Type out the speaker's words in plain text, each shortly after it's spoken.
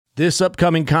This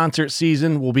upcoming concert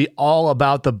season will be all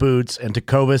about the boots, and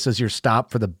Tecovas is your stop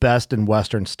for the best in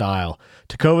Western style.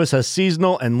 Tecovas has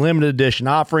seasonal and limited edition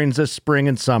offerings this spring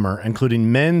and summer,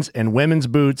 including men's and women's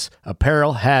boots,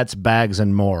 apparel, hats, bags,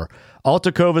 and more. All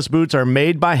Tecovas boots are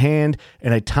made by hand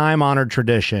in a time-honored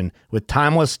tradition with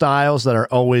timeless styles that are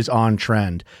always on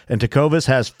trend. And Tecovas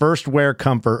has first wear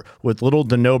comfort with little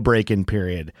to no break-in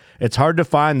period. It's hard to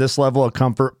find this level of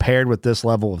comfort paired with this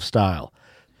level of style.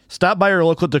 Stop by your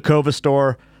local Tecovas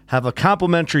store, have a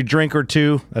complimentary drink or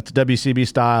two, that's WCB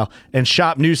style, and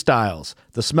shop new styles.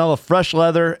 The smell of fresh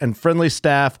leather and friendly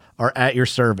staff are at your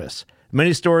service.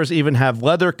 Many stores even have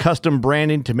leather custom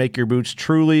branding to make your boots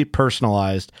truly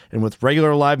personalized. And with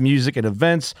regular live music and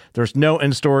events, there's no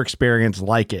in-store experience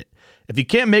like it. If you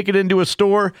can't make it into a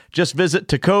store, just visit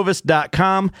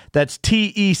tecovas.com. That's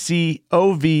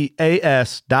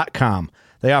TECOVAS.com.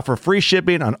 They offer free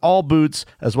shipping on all boots,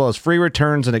 as well as free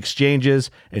returns and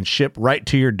exchanges, and ship right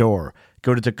to your door.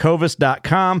 Go to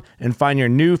tecovas.com and find your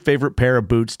new favorite pair of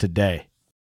boots today.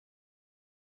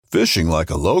 Fishing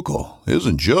like a local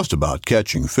isn't just about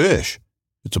catching fish.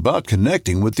 It's about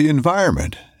connecting with the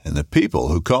environment and the people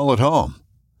who call it home.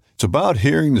 It's about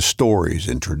hearing the stories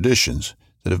and traditions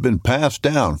that have been passed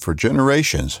down for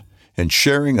generations and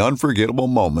sharing unforgettable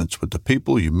moments with the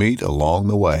people you meet along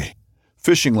the way.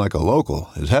 Fishing like a local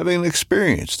is having an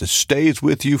experience that stays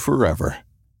with you forever.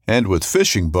 And with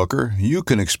Fishing Booker, you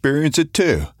can experience it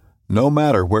too, no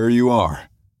matter where you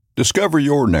are. Discover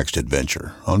your next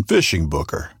adventure on Fishing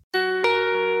Booker.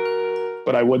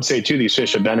 But I would say, too, these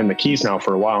fish have been in the Keys now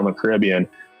for a while in the Caribbean.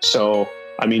 So,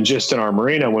 I mean, just in our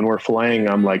marina, when we're filleting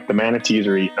them, like the manatees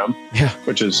are eating them,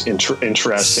 which is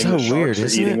interesting. So the sharks weird, are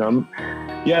isn't eating it? them.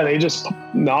 Yeah, they just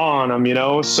gnaw on them, you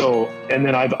know. So, and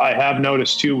then I have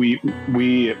noticed too, we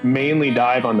mainly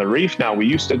dive on the reef now. We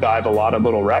used to dive a lot of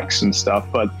little wrecks and stuff,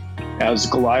 but as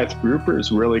Goliath groupers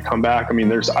really come back, I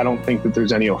mean, I don't think that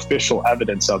there's any official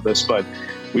evidence of this, but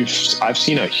I've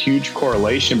seen a huge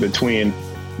correlation between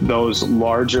those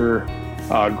larger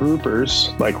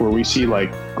groupers, like where we see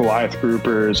like Goliath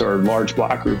groupers or large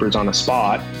black groupers on a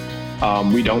spot.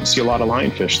 We don't see a lot of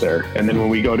lionfish there. And then when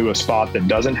we go to a spot that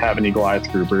doesn't have any Goliath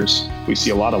groupers, we see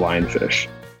a lot of lionfish.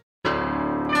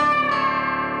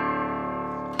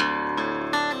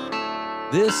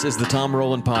 This is the Tom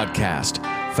Rowland Podcast.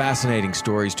 Fascinating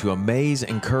stories to amaze,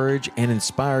 encourage, and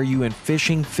inspire you in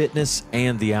fishing, fitness,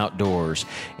 and the outdoors.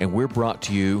 And we're brought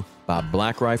to you by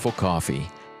Black Rifle Coffee.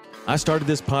 I started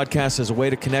this podcast as a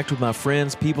way to connect with my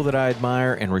friends, people that I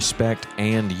admire and respect,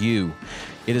 and you.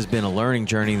 It has been a learning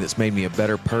journey that's made me a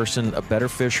better person, a better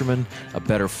fisherman, a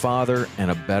better father, and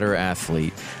a better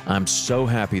athlete. I'm so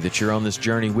happy that you're on this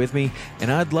journey with me,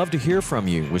 and I'd love to hear from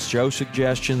you with show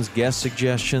suggestions, guest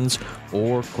suggestions,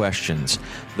 or questions.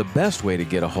 The best way to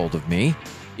get a hold of me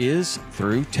is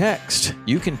through text.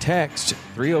 You can text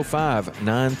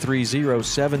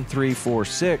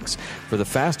 305-930-7346 for the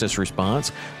fastest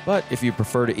response, but if you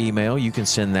prefer to email, you can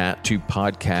send that to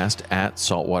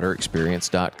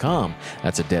podcast@saltwaterexperience.com.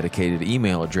 That's a dedicated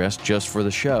email address just for the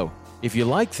show. If you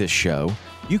like this show,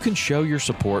 you can show your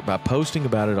support by posting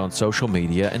about it on social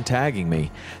media and tagging me.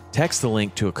 Text the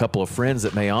link to a couple of friends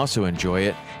that may also enjoy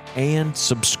it, and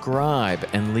subscribe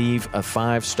and leave a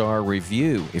 5-star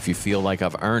review if you feel like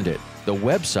I've earned it. The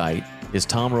website is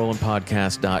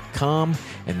TomRowlandPodcast.com,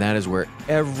 and that is where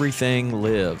everything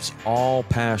lives. All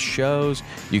past shows,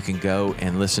 you can go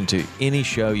and listen to any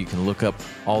show. You can look up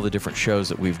all the different shows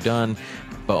that we've done,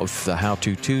 both the How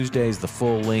To Tuesdays, the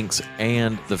full links,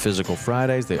 and the physical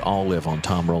Fridays. They all live on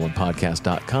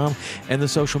TomRowlandPodcast.com. And the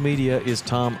social media is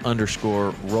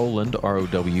Tom_Rowland,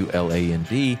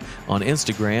 ROWLAND, on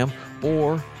Instagram,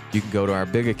 or you can go to our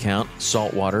big account,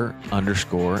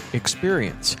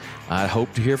 Saltwater_Experience. I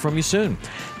hope to hear from you soon.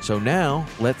 So now,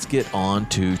 let's get on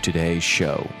to today's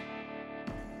show.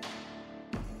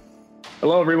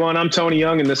 Hello, everyone. I'm Tony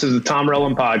Young, and this is the Tom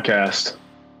Rowland Podcast.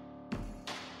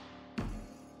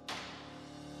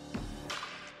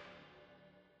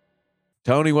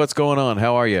 Tony, what's going on?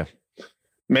 How are you?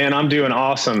 Man, I'm doing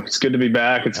awesome. It's good to be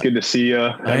back. It's good to see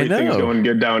you. Everything's going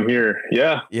good down here.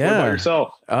 Yeah. Yeah. What about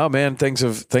yourself? Oh man, things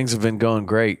have been going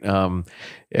great.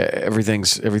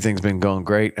 Everything's been going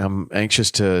great. I'm anxious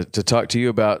to talk to you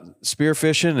about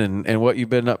spearfishing and what you've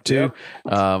been up to.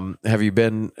 Yep.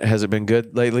 Has it been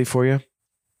good lately for you?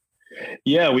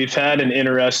 Yeah, we've had an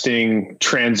interesting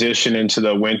transition into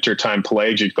the wintertime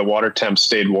pelagic. The water temp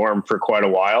stayed warm for quite a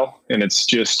while, and it's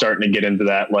just starting to get into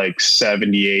that like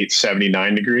 78,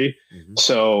 79 degree. Mm-hmm.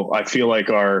 So I feel like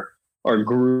our our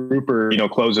grouper,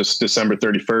 closes December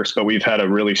 31st, but we've had a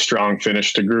really strong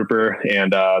finish to grouper,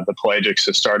 and the pelagics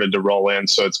have started to roll in.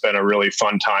 So it's been a really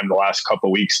fun time the last couple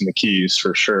of weeks in the Keys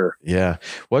for sure. Yeah.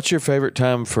 What's your favorite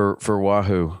time for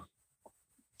Wahoo?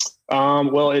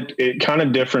 Well, it kind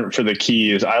of different for the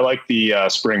Keys. I like the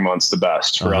spring months the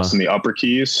best for us in the upper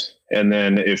Keys. And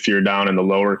then if you're down in the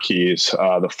lower Keys,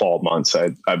 the fall months,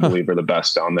 I believe are the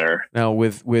best down there. Now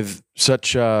with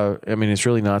such, it's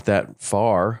really not that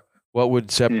far. What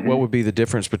would be the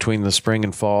difference between the spring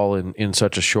and fall in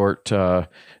such a short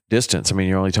distance? I mean,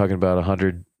 you're only talking about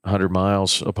 100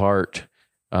 miles apart.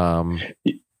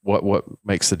 What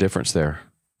makes the difference there?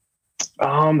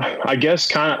 I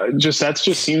guess that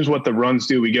just seems what the runs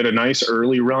do. We get a nice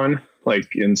early run,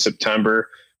 like in September.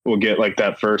 We'll get like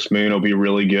that first moon will be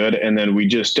really good. And then we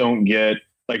just don't get,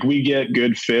 like, we get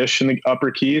good fish in the upper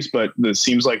Keys, but it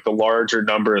seems like the larger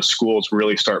number of schools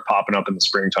really start popping up in the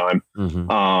springtime.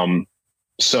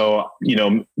 So,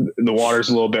 the water's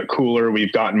a little bit cooler.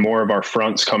 We've gotten more of our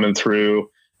fronts coming through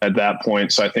at that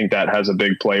point. So I think that has a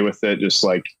big play with it.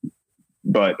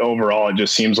 But overall, it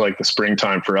just seems like the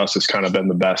springtime for us has kind of been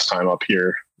the best time up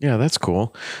here. Yeah, that's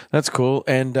cool. That's cool.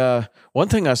 And one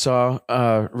thing I saw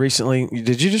recently,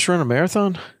 did you just run a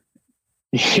marathon?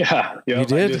 Yeah. You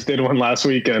did? I just did one last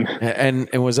weekend. And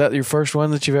was that your first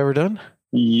one that you've ever done?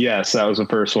 Yes, that was the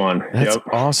first one. That's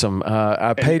awesome.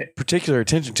 I paid particular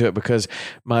attention to it because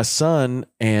my son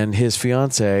and his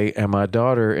fiance and my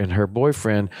daughter and her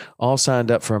boyfriend all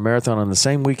signed up for a marathon on the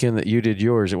same weekend that you did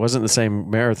yours. It wasn't the same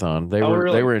marathon. They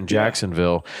were in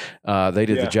Jacksonville. They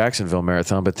did the Jacksonville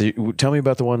Marathon. But tell me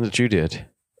about the one that you did.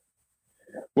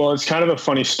 Well, it's kind of a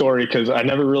funny story because I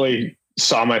never really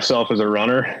saw myself as a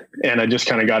runner, and I just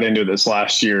kind of got into this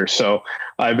last year. So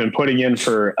I've been putting in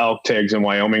for elk tags in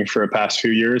Wyoming for the past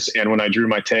few years. And when I drew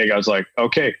my tag, I was like,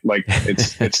 okay, like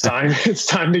it's time, it's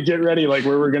time to get ready. Like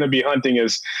where we're going to be hunting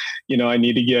is, I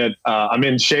need to get, I'm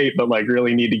in shape, but like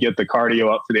really need to get the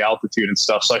cardio up for the altitude and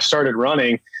stuff. So I started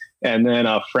running, and then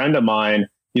a friend of mine,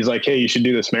 he's like, hey, you should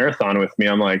do this marathon with me.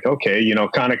 I'm like, okay,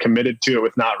 kind of committed to it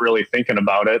with not really thinking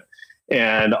about it.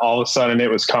 And all of a sudden it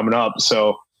was coming up.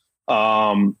 So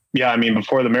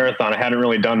before the marathon, I hadn't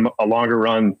really done a longer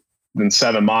run than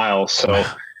 7 miles. So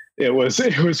it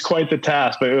was quite the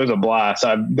task, but it was a blast.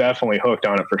 I'm definitely hooked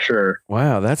on it for sure.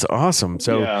 Wow. That's awesome.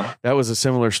 So that was a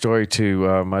similar story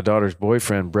to my daughter's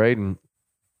boyfriend, Braden.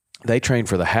 They trained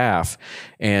for the half.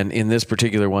 And in this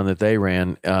particular one that they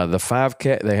ran, the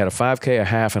 5K, they had a 5K, a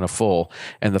half, and a full.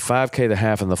 And the 5K, the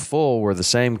half, and the full were the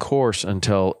same course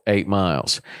until 8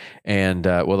 miles. And,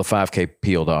 the 5K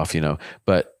peeled off,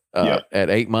 but at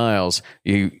 8 miles,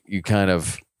 you kind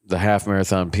of, the half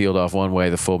marathon peeled off one way,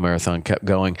 the full marathon kept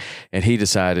going. And he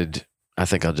decided, I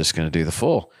think I'm just going to do the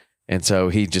full. And so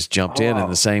he just jumped in, and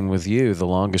the same with you. The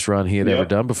longest run he had ever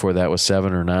done before that was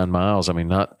 7 or 9 miles. I mean,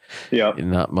 not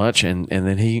much. And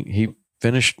then he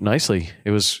finished nicely.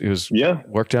 It was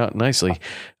worked out nicely.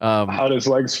 How does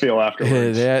legs feel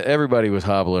afterwards? Everybody was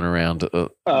hobbling around. The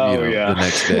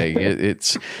next day.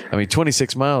 It's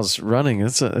 26 miles running.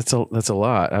 That's a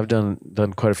lot. I've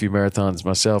done quite a few marathons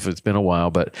myself. It's been a while,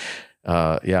 but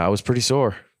I was pretty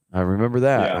sore. I remember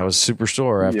that. I was super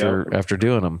sore after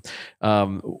doing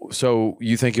them. So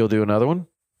you think you'll do another one?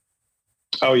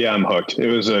 Oh yeah, I'm hooked. It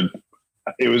was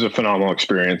a phenomenal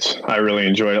experience. I really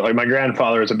enjoyed it. Like my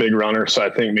grandfather is a big runner, so I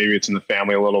think maybe it's in the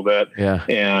family a little bit. Yeah.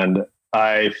 And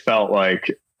I felt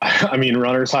like,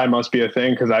 runner's high must be a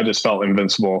thing, because I just felt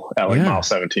invincible at mile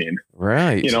 17.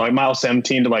 Right. Like mile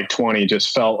 17 to like 20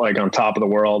 just felt like on top of the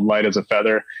world, light as a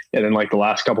feather. And then like the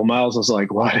last couple miles, I was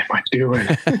like, what am I doing?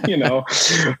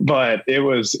 But it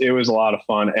was a lot of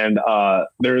fun. And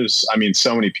there's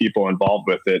so many people involved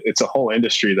with it. It's a whole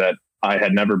industry that I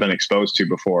had never been exposed to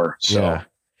before. So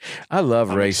I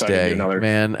love race day,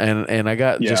 man. And I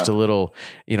got just a little,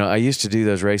 I used to do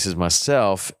those races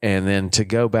myself, and then to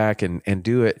go back and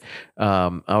do it,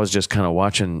 I was just kind of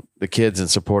watching the kids and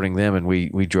supporting them. And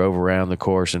we drove around the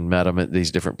course and met them at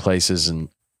these different places, and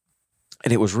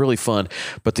it was really fun.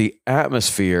 But the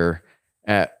atmosphere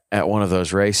at one of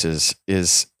those races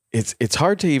it's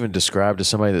hard to even describe to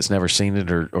somebody that's never seen it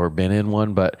or been in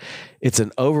one, but it's an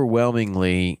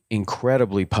overwhelmingly,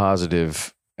 incredibly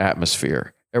positive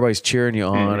atmosphere. Everybody's cheering you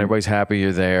on. Everybody's happy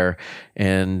you're there.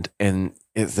 And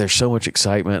there's so much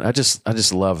excitement. I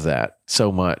just love that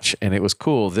so much. And it was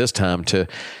cool this time to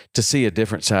see a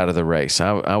different side of the race.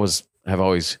 I've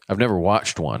never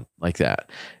watched one like that.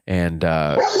 And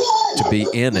to be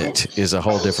in it is a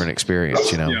whole different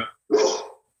experience, Yeah.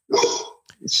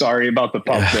 Sorry about the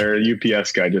pump there.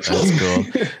 UPS guy just. That's cool.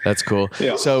 That's cool.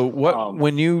 Yeah. So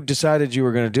when you decided you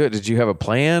were going to do it, did you have a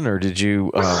plan, or did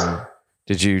you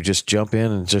Did you just jump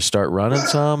in and just start running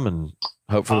some and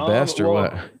hope for the best, or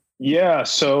what? Yeah.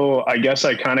 So I guess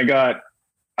I kind of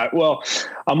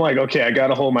I'm like, okay, I got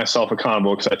to hold myself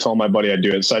accountable because I told my buddy I'd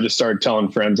do it. So I just started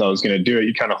telling friends I was going to do it.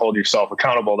 You kind of hold yourself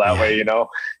accountable that way, you know?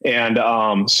 And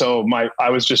so I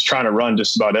was just trying to run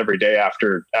just about every day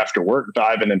after work,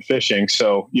 diving and fishing.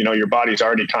 So, you know, your body's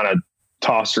already kind of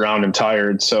tossed around and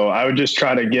tired. So I would just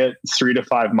try to get 3 to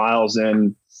 5 miles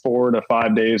in 4 to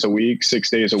 5 days a week, 6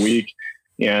 days a week.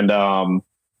 And,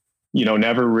 you know,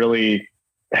 never really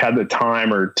had the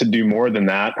time or to do more than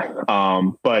that.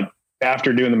 But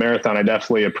after doing the marathon, I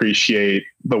definitely appreciate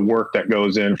the work that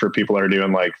goes in for people that are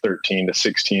doing like 13 to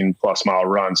 16 plus mile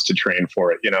runs to train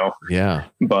for it, you know? Yeah.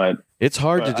 But it's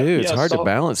hard to do. It's hard to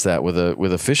balance that with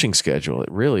a fishing schedule.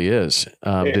 It really is.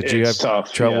 Did you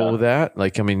have trouble with that?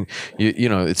 Like, I mean, you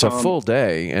know, it's a full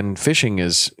day, and fishing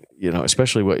is, you know,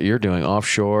 especially what you're doing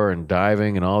offshore and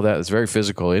diving and all that. It's very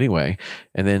physical anyway.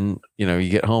 And then, you know,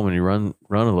 you get home and you run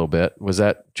a little bit. Was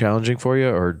that challenging for you,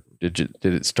 or did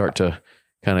it start to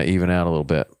kind of even out a little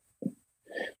bit?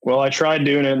 Well, I tried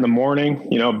doing it in the morning,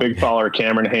 you know, big follower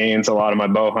Cameron Haynes, a lot of my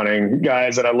bow hunting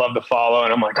guys that I love to follow.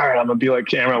 And I'm like, all right, I'm gonna be like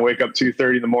Cameron. I wake up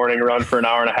 2:30 in the morning, run for an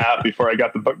hour and a half before I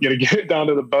got get down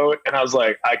to the boat. And I was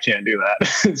like, I can't do that.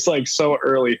 It's like so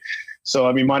early. So,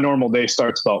 I mean, my normal day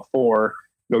starts about 4,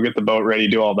 go get the boat ready,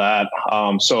 do all that.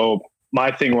 So my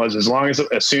thing was,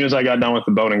 as soon as I got done with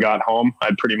the boat and got home,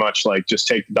 I'd pretty much like just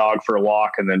take the dog for a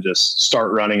walk and then just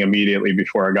start running immediately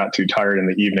before I got too tired in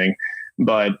the evening.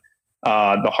 But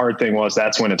the hard thing was,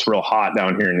 that's when it's real hot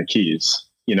down here in the Keys,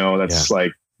 you know, that's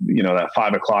like, you know, that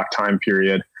 5 o'clock time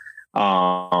period.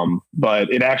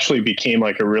 But it actually became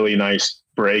like a really nice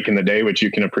break in the day, which you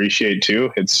can appreciate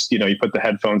too. It's, you know, you put the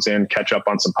headphones in, catch up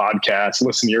on some podcasts,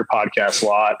 listen to your podcast a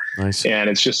lot. Nice. And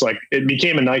it's just like, it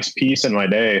became a nice piece in my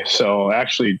day. So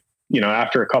actually, you know,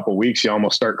 after a couple of weeks, you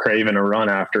almost start craving a run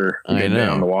after getting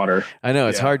down the water. I know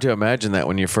it's hard to imagine that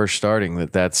when you're first starting,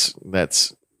 that's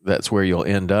where you'll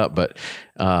end up. But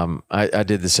I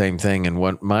did the same thing. And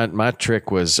what my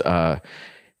trick was,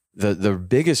 the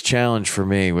biggest challenge for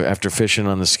me after fishing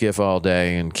on the skiff all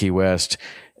day in Key West,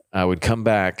 I would come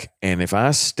back, and if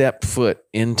I stepped foot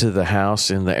into the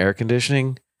house in the air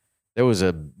conditioning, there was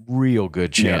a real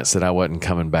good chance that I wasn't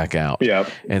coming back out. Yeah.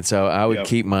 And so I would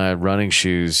keep my running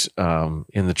shoes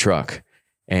in the truck,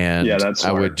 and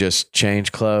I would just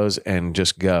change clothes and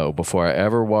just go before I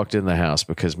ever walked in the house,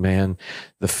 because man,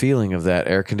 the feeling of that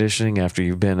air conditioning after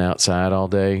you've been outside all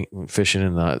day fishing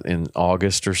in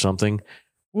August or something.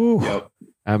 Woo. Yep.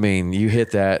 I mean, you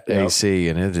hit that AC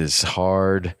and it is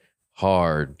hard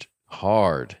to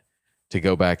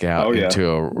go back out into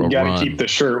a run. You got to keep the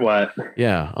shirt wet.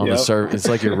 Yeah. On the surface. It's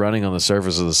like you're running on the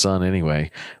surface of the sun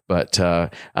anyway. But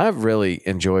I've really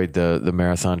enjoyed the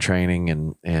marathon training,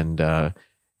 and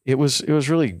it was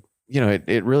really, you know,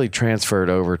 it really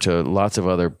transferred over to lots of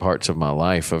other parts of my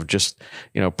life of just,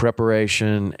 you know,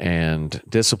 preparation and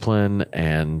discipline.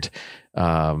 And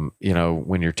you know,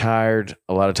 when you're tired,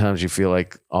 a lot of times you feel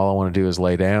like all I want to do is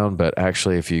lay down, but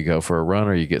actually if you go for a run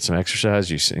or you get some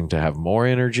exercise, you seem to have more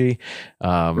energy.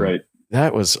 Right.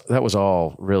 That was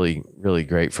all really, really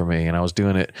great for me. And I was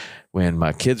doing it when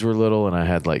my kids were little, and I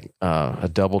had like a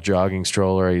double jogging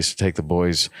stroller. I used to take the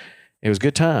boys. It was a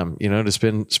good time, you know, to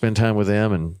spend time with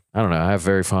them. And I don't know, I have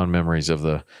very fond memories of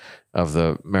the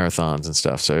marathons and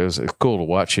stuff. So it was cool to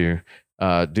watch you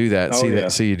do that,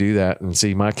 see you do that, and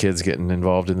see my kids getting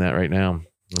involved in that right now.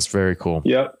 It's very cool.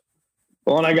 Yep.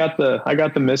 Well, and I got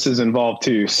the missus involved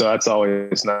too, so that's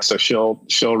always nice. So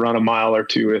she'll run a mile or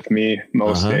two with me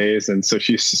most days, and so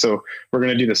we're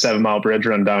gonna do the 7 mile bridge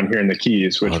run down here in the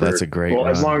Keys, which that's a great run.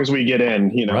 As long as we get in,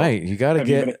 you know. Right, you got to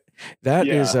get. That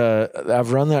is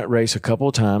I've run that race a couple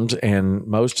of times, and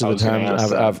most of the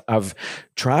times I've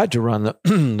tried to run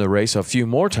the race a few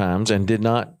more times and did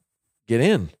not get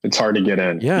in. It's hard to get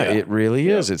in. Yeah, it really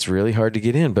is. It's really hard to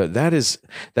get in, but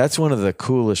that's one of the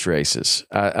coolest races.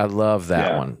 I love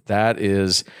that one. That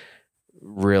is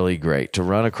really great to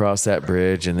run across that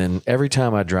bridge. And then every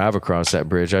time I drive across that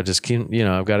bridge, I just can't, you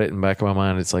know, I've got it in the back of my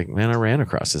mind. It's like, man, I ran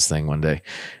across this thing one day,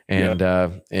 and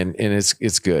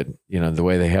it's good. You know, the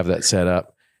way they have that set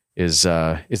up is,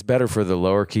 it's better for the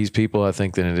lower Keys people, I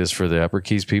think, than it is for the upper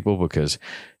Keys people, because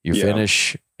you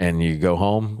finish and you go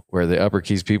home, where the upper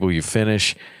Keys people, you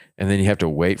finish and then you have to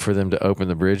wait for them to open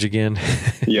the bridge again.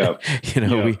 Yeah. You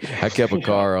know, I kept a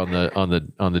car on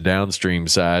the downstream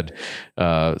side.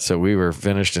 So we were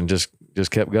finished and just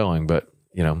kept going. But,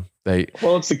 you know,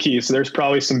 Well, it's the key. So there's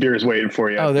probably some beers waiting for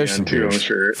you. Oh, there's some beers, I'm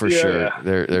sure. For sure. Yeah.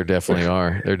 There definitely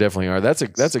are. There definitely are. That's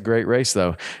a great race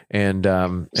though. And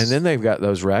then they've got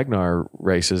those Ragnar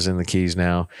races in the Keys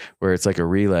now where it's like a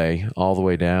relay all the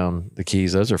way down the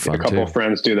Keys. Those are fun too. A couple of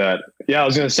friends do that. Yeah. I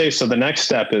was going to say, so the next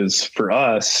step is for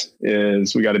us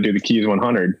is we got to do the Keys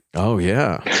 100. Oh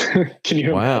yeah. Can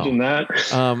you imagine that?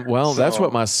 That's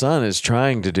what my son is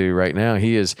trying to do right now.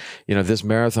 He is, this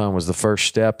marathon was the first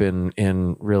step in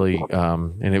really,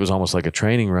 and it was almost like a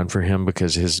training run for him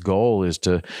because his goal is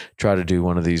to try to do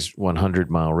one of these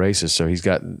 100-mile races. So he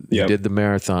did the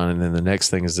marathon, and then the next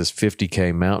thing is this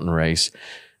 50K mountain race,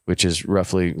 which is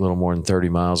roughly a little more than 30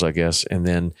 miles, I guess. And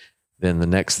then the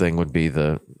next thing would be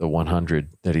the 100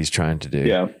 that he's trying to do.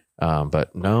 Yeah.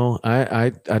 But no,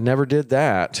 I never did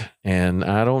that. And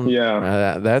I don't,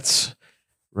 that's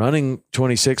running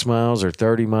 26 miles or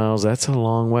 30 miles. That's a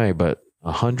long way, but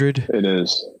 100, it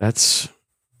is. That's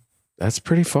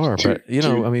pretty far, but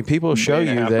people show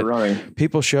you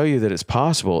that it's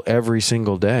possible every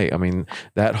single day. I mean,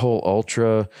 that whole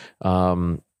ultra,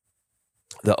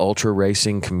 the ultra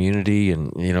racing community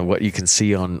and, what you can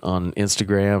see on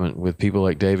Instagram and with people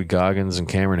like David Goggins and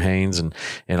Cameron Haynes and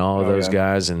all of those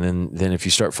guys. And then if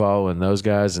you start following those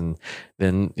guys and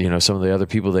then, some of the other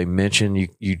people they mention,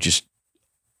 you just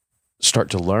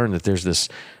start to learn that there's this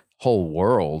whole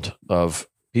world of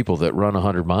people that run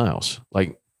 100 miles,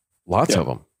 like lots of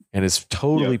them. And it's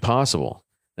totally possible.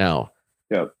 Now,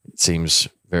 it seems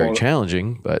very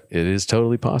challenging, but it is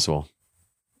totally possible.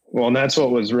 Well, and that's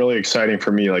what was really exciting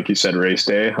for me. Like you said, race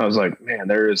day, I was like,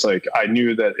 man, I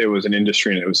knew that it was an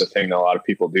industry and it was a thing that a lot of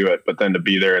people do it, but then to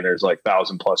be there and there's like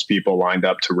 1,000+ people lined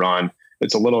up to run,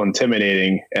 it's a little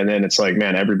intimidating. And then it's like,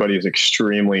 man, everybody is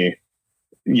extremely,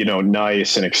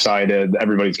 nice and excited.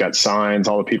 Everybody's got signs.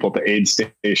 All the people at the aid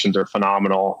stations are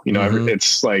phenomenal.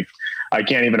 It's like, I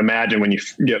can't even imagine when you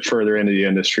get further into the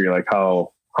industry, like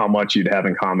how much you'd have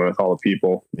in common with all the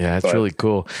people. Yeah, it's really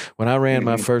cool. When I ran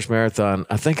my first marathon,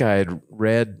 I think I had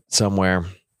read somewhere.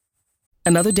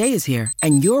 Another day is here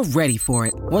and you're ready for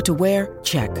it. What to wear?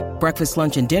 Check. Breakfast,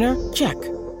 lunch, and dinner? Check.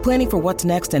 Planning for what's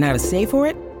next and how to save for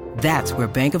it? That's where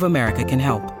Bank of America can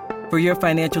help. For your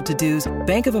financial to-dos,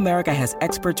 Bank of America has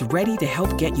experts ready to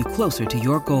help get you closer to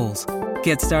your goals.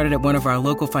 Get started at one of our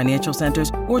local financial centers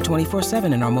or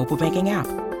 24/7 in our mobile banking app.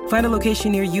 Find a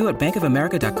location near you at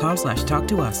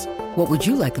bankofamerica.com/talktous. What would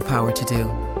you like the power to do?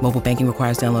 Mobile banking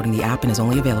requires downloading the app and is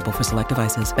only available for select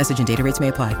devices. Message and data rates may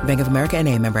apply. Bank of America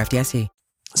NA, member FDIC.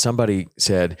 Somebody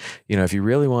said, if you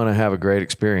really want to have a great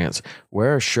experience,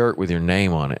 wear a shirt with your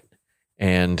name on it.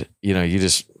 And, you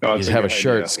just have a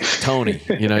shirt, it's Tony,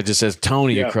 it just says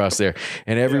Tony across there.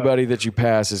 And everybody that you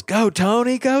pass is go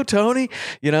Tony,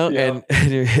 and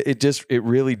it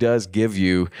really does give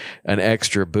you an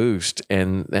extra boost.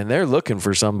 And they're looking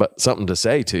for something to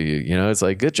say to you. It's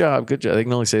like, good job. They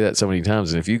can only say that so many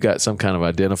times. And if you've got some kind of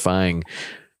identifying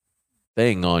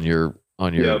thing on your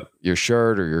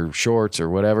shirt or your shorts or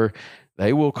whatever,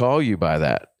 they will call you by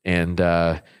that. And,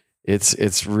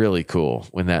 it's really cool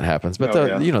when that happens. But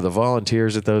the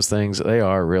volunteers at those things, they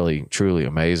are really, truly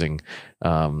amazing.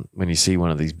 When you see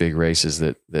one of these big races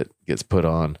that gets put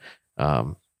on,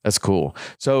 that's cool.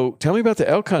 So tell me about the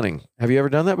elk hunting. Have you ever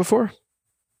done that before?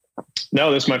 No,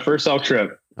 this is my first elk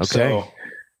trip. Okay. So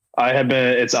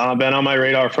it's been on my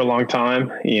radar for a long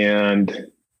time. And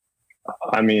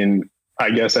I mean, I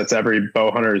guess that's every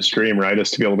bow hunter's dream, right? Is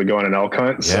to be able to go on an elk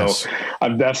hunt. Yes. So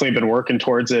I've definitely been working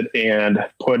towards it and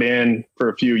put in for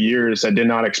a few years. I did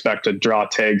not expect to draw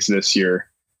tags this year.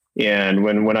 And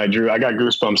when I drew, I got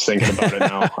goosebumps thinking about it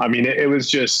now. I mean, it was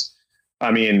just,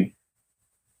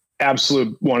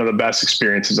 absolute one of the best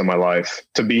experiences of my life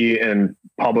to be in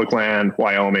public land,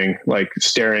 Wyoming, like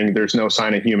staring, there's no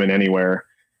sign of human anywhere.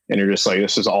 And you're just like,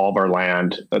 this is all of our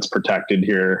land that's protected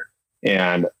here.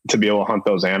 And to be able to hunt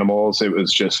those animals, it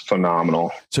was just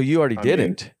phenomenal. So you already did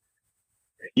it?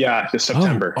 Yeah, this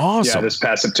September. Oh, awesome. Yeah, this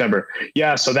past September.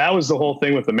 Yeah, so that was the whole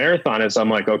thing with the marathon is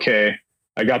I'm like, okay,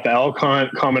 I got the elk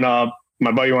hunt coming up.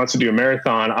 My buddy wants to do a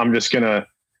marathon. I'm just going to,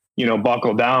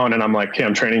 buckle down. And I'm like, okay,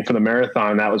 I'm training for the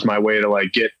marathon. That was my way to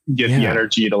like get the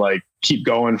energy to like keep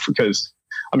going because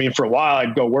for a while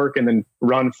I'd go work and then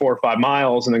run 4 or 5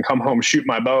 miles and then come home, shoot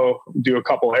my bow, do a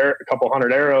couple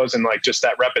hundred arrows and like just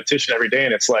that repetition every day.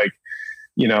 And it's like,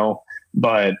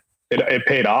 but it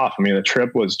paid off. The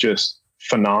trip was just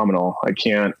phenomenal.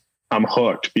 I'm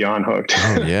hooked, beyond hooked.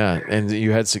 Oh yeah. And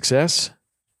you had success?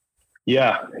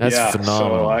 Yeah. That's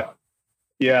phenomenal.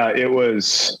 So it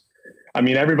was,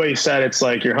 everybody said it's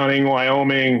like you're hunting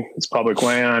Wyoming, it's public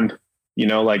land,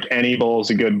 like any bull is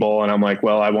a good bull. And I'm like,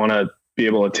 well, I want to be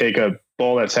able to take a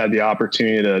bull that's had the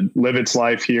opportunity to live its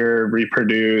life here,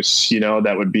 reproduce,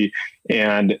 that would be,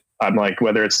 and I'm like,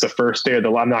 whether it's the first day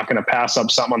or I'm not going to pass up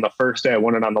something on the first day. I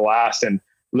won it on the last. And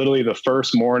literally the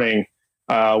first morning,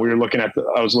 I was looking at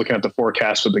the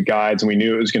forecast with the guides, and we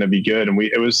knew it was going to be good. And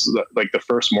it was like the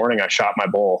first morning I shot my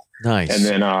bull. Nice. And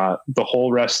then the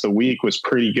whole rest of the week was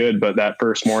pretty good, but that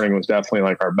first morning was definitely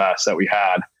like our best that we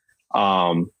had.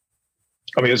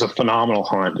 It was a phenomenal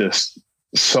hunt, just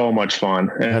so much fun.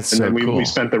 And then we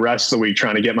spent the rest of the week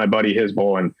trying to get my buddy his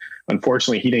bull, and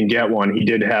unfortunately he didn't get one. He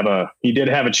did have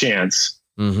a chance,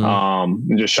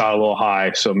 and just shot a little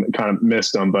high, so kind of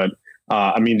missed him. But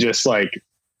just like,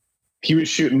 he was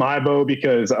shooting my bow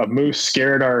because a moose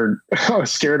scared our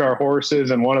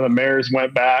horses, and one of the mares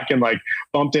went back and like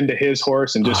bumped into his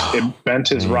horse and just it bent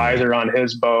his riser on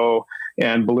his bow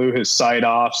and blew his sight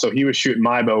off. So he was shooting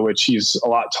my bow, which he's a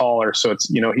lot taller. So it's,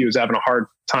 he was having a hard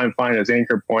time finding his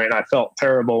anchor point. And I felt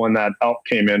terrible when that elk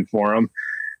came in for him,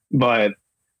 but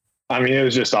it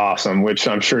was just awesome, which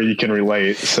I'm sure you can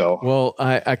relate. So, well,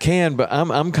 I can, but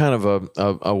I'm kind of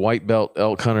a white belt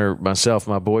elk hunter myself.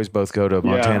 My boys both go to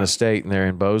Montana State, and they're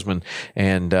in Bozeman,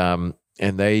 and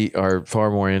they are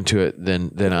far more into it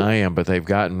than I am, but they've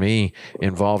gotten me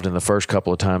involved in the first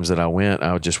couple of times that I went.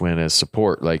 I just went as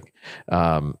support, like,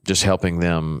 just helping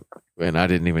them. And I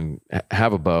didn't even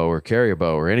have a bow or carry a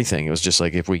bow or anything. It was just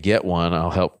like, if we get one,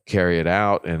 I'll help carry it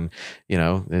out. And,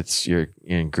 you're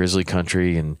in grizzly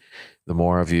country, and the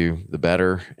more of you, the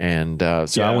better. And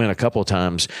so I went a couple of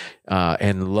times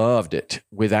and loved it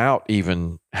without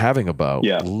even having a bow.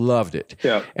 Yeah. Loved it.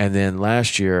 Yeah. And then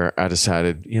last year I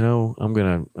decided, I'm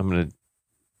going to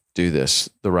do this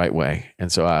the right way.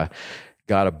 And so I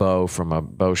got a bow from a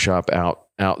bow shop out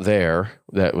there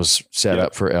that was set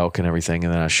up for elk and everything.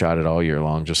 And then I shot it all year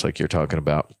long, just like you're talking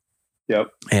about. Yep.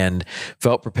 And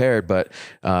felt prepared, but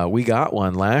we got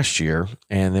one last year,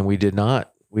 and then we did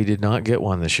not get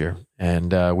one this year.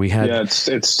 And we had,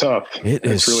 it's tough.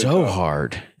 It's really so tough.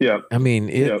 hard. Yeah.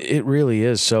 It really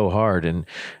is so hard. And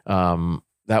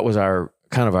that was our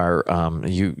kind of our,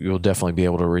 you'll definitely be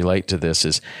able to relate to this,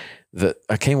 is that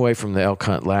I came away from the elk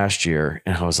hunt last year,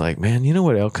 and I was like, man, you know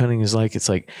what elk hunting is like? It's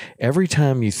like every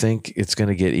time you think it's going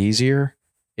to get easier,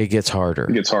 it gets harder.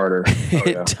 It gets harder.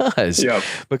 It does. Yep.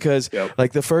 Because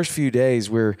like the first few days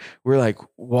we're like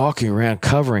walking around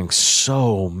covering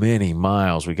so many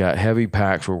miles. We got heavy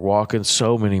packs. We're walking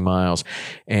so many miles,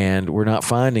 and we're not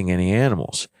finding any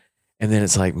animals. And then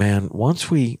it's like, man, once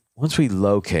we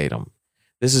locate them,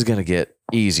 this is going to get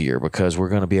easier, because we're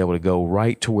going to be able to go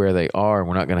right to where they are. And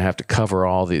we're not going to have to cover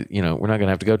all the, we're not going to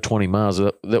have to go 20 miles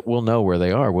that we'll know where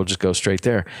they are. We'll just go straight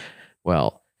there.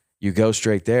 Well, you go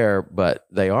straight there, but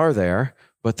they are there,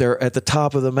 but they're at the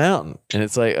top of the mountain. And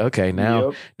it's like, okay,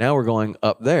 now we're going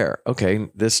up there. Okay,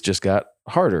 this just got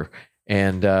harder.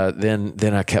 And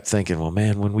then I kept thinking, well,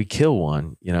 man, when we kill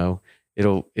one,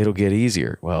 it'll get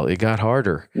easier. Well, it got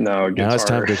harder. No, it gets now it's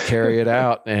harder. time to carry it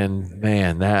out. And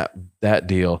man, that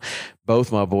deal.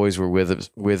 Both my boys were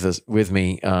with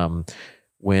me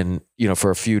when, for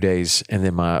a few days, and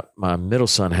then my middle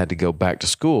son had to go back to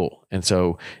school. And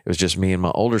so it was just me and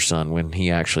my older son when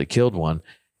he actually killed one.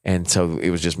 And so it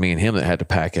was just me and him that had to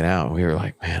pack it out. And we were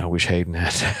like, man, I wish Hayden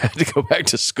had to go back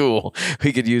to school.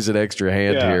 We could use an extra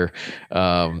hand here.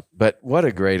 But what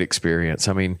a great experience.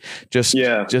 Just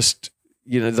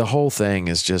the whole thing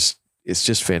is it's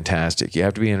just fantastic. You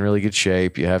have to be in really good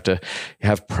shape. You have to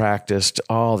have practiced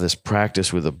all this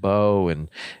practice with a bow and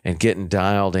getting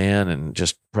dialed in, and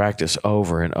just practice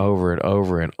over and over and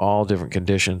over in all different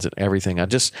conditions and everything. I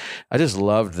just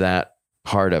loved that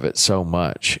part of it so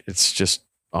much. It's just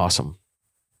awesome.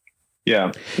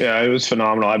 Yeah. It was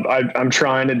phenomenal. I'm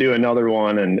trying to do another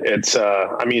one, and it's,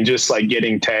 just like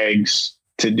getting tags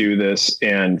to do this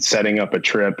and setting up a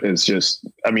trip is just,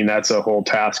 that's a whole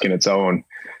task in its own.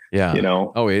 Yeah.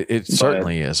 Oh, it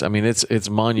certainly is. It's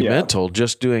monumental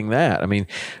just doing that.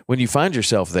 When you find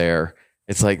yourself there,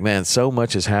 it's like, man, so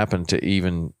much has happened to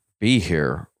even be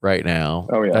here right now.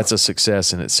 Oh yeah. That's a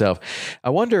success in itself.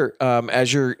 I wonder,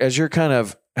 as you're kind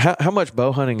of, how much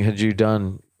bow hunting had you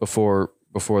done before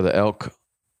the elk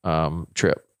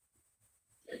trip?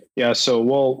 Yeah. So,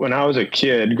 when I was a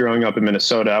kid growing up in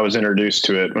Minnesota, I was introduced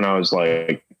to it when I was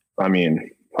like,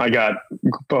 I got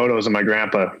photos of my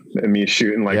grandpa and me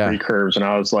shooting recurves, and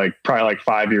I was probably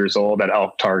 5 years old at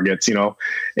elk targets,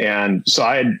 and so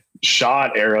I had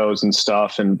shot arrows and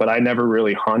stuff, but I never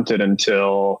really hunted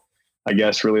until I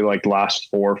guess really the last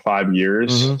 4 or 5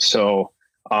 years. Mm-hmm. So,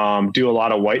 do a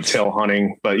lot of whitetail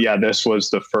hunting, but yeah, this was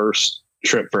the first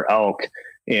trip for elk.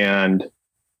 And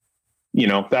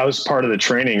that was part of the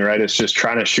training, right? It's just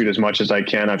trying to shoot as much as I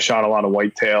can. I've shot a lot of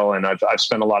whitetail and I've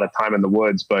spent a lot of time in the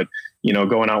woods, but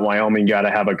going out in Wyoming, got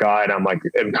to have a guide.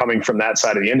 I'm coming from that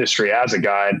side of the industry as a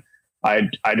guide. I'm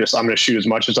going to shoot as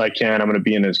much as I can. I'm going to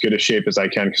be in as good a shape as I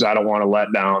can, because I don't want to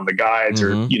let down the guides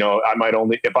or, I might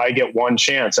only, if I get one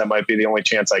chance, that might be the only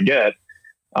chance I get.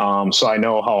 So I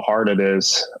know how hard it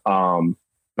is.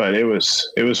 But it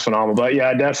was phenomenal. But yeah,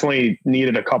 I definitely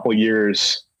needed a couple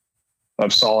years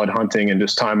of solid hunting and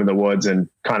just time in the woods and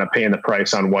kind of paying the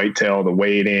price on whitetail, the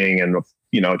waiting and,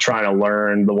 trying to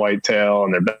learn the whitetail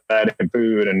and their bed and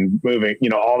food and moving,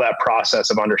 all that process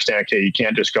of understanding, okay, you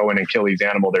can't just go in and kill these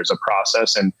animals. There's a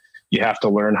process and you have to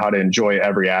learn how to enjoy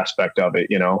every aspect of it,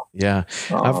 Yeah.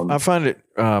 I find it,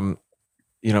 when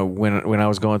I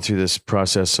was going through this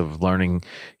process of learning,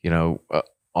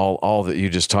 all that you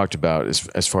just talked about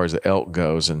as far as the elk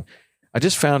goes. And I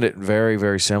just found it very,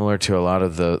 very similar to a lot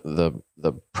of the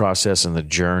process and the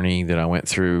journey that I went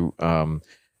through,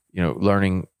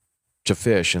 learning to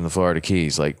fish in the Florida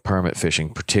Keys, like permit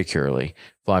fishing, particularly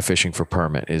fly fishing for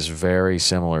permit, is very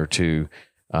similar to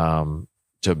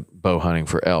bow hunting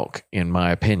for elk, in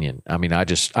my opinion. I mean, I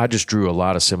just drew a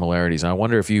lot of similarities. And I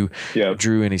wonder if you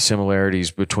drew any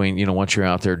similarities between, once you're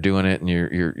out there doing it and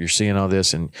you're seeing all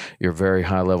this and you're a very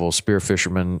high level spear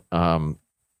fisherman.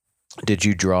 Did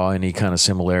you draw any kind of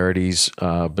similarities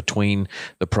between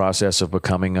the process of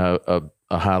becoming a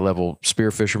high level spear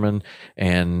fisherman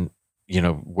and,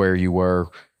 where you were,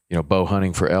 bow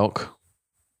hunting for elk?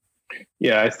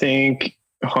 Yeah, I think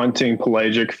hunting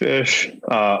pelagic fish,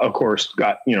 of course,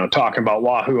 got, talking about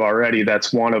wahoo already.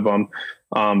 That's one of them.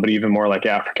 But even more like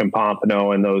African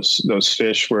pompano and those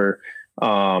fish where,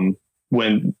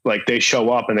 when like they show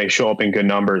up in good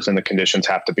numbers and the conditions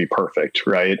have to be perfect.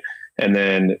 Right. And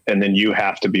then you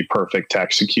have to be perfect to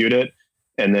execute it.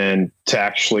 And then to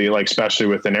actually, like, especially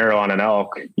with an arrow on an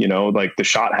elk, like the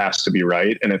shot has to be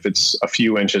right. And if it's a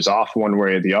few inches off one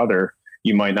way or the other,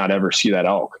 you might not ever see that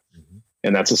elk.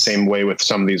 And that's the same way with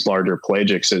some of these larger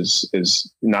pelagics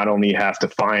is not only you have to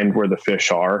find where the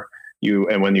fish are,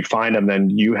 and when you find them, then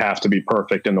you have to be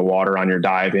perfect in the water on your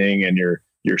diving and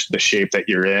the shape that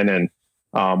you're in and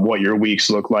what your weeks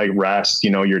look like, rest,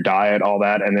 your diet, all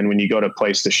that. And then when you go to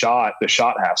place the shot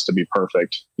has to be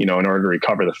perfect, in order to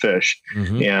recover the fish.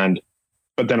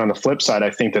 But then on the flip side, I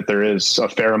think that there is a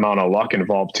fair amount of luck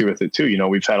involved too with it too.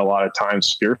 We've had a lot of times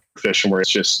spear fishing where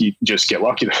it's just, you just get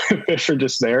lucky. The fish are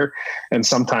just there. And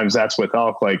sometimes that's with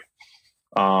elk. Like,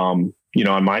 on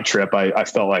my trip, I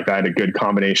felt like I had a good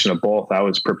combination of both. I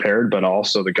was prepared, but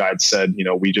also the guide said,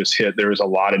 we just there was a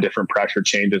lot of different pressure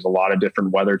changes, a lot of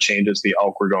different weather changes. The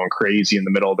elk were going crazy in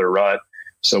the middle of their rut.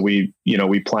 So we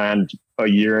planned a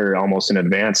year almost in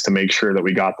advance to make sure that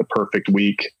we got the perfect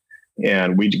week.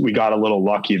 And we got a little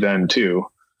lucky then too.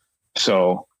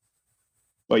 So,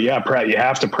 but yeah, you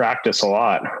have to practice a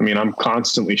lot. I mean, I'm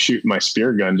constantly shooting my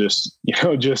spear gun, just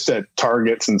at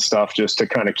targets and stuff, just to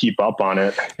kind of keep up on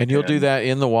it. And you'll do that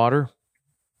in the water?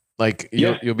 Like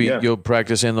you'll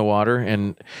practice in the water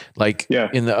and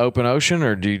in the open ocean,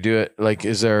 or do you do it like,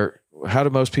 how do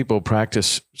most people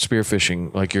practice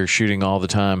spearfishing? Like you're shooting all the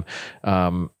time,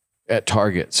 at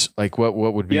targets. Like what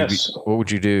would be, what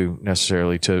would you do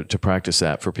necessarily to practice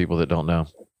that for people that don't know?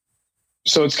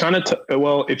 So it's kind of,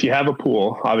 if you have a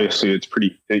pool, obviously it's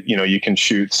pretty, you can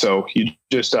shoot. So you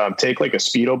just take like a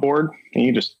Speedo board and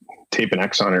you just tape an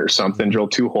X on it or something, drill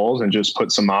 2 holes and just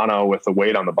put some mono with the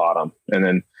weight on the bottom. And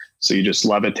then, so you just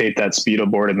levitate that Speedo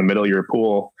board in the middle of your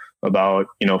pool about,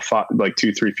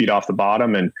 2-3 feet off the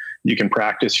bottom, and you can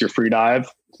practice your free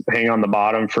dive, hang on the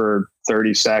bottom for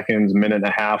 30 seconds, minute and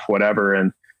a half, whatever.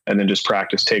 And then just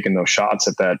practice taking those shots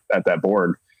at that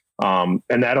board. And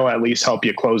that'll at least help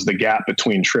you close the gap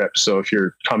between trips. So if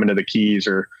you're coming to the Keys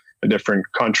or a different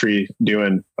country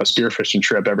doing a spearfishing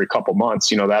trip every couple months,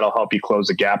 that'll help you close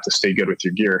the gap to stay good with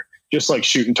your gear. Just like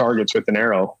shooting targets with an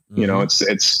arrow,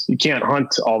 it's, you can't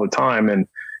hunt all the time, and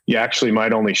you actually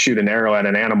might only shoot an arrow at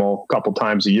an animal a couple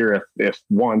times a year, if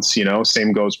once,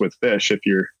 same goes with fish.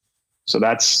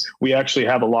 We actually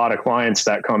have a lot of clients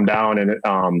that come down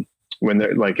and, when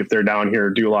they're if they're down here,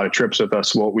 do a lot of trips with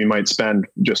us, we might spend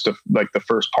just the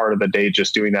first part of the day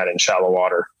just doing that in shallow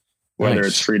water, whether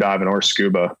it's free diving or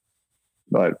scuba,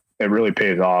 but it really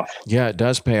pays off. Yeah, it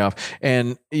does pay off.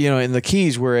 And, in the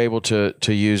Keys, we're able to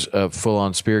use a full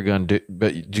on spear gun.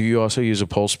 But do you also use a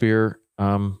pole spear,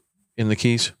 in the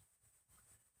Keys?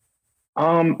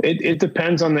 It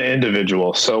depends on the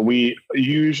individual. So we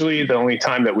usually, the only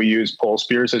time that we use pole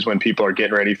spears is when people are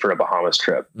getting ready for a Bahamas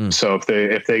trip. So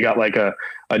if they got like a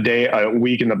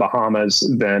week in the Bahamas,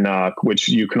 then which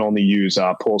you can only use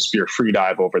pole spear free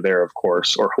dive over there, of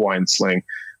course, or Hawaiian sling.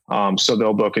 So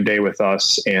they'll book a day with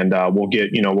us, and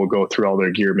we'll go through all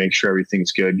their gear, make sure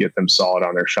everything's good, get them solid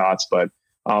on their shots. But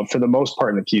for the most part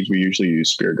in the Keys, we usually use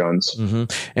spear guns.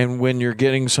 Mm-hmm. And when you're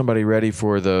getting somebody ready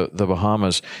for the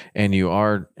Bahamas, and you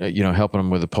are helping them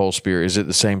with a pole spear, is it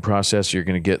the same process? You're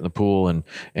going to get in the pool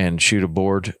and shoot a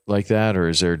board like that, or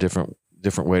is there a different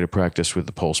way to practice with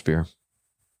the pole spear?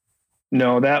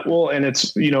 No, and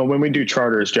it's when we do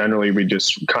charters, generally we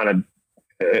just kind of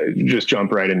just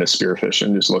jump right into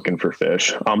spearfishing, just looking for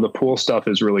fish. The pool stuff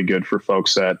is really good for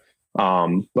folks that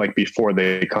like before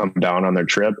they come down on their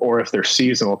trip, or if they're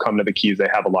seasonal, come to the Keys, they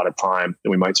have a lot of time,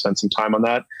 and we might spend some time on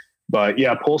that. But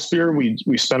yeah, pole spear, we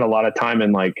spend a lot of time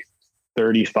in like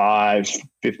 35,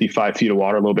 55 feet of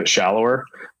water, a little bit shallower.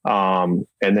 And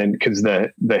then because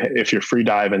if you're free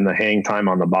diving, the hang time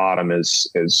on the bottom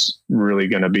is really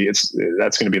going to be,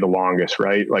 that's going to be the longest,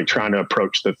 right? Like trying to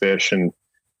approach the fish, and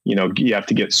you have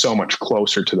to get so much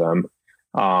closer to them.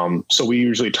 So we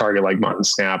usually target like mutton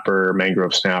snapper,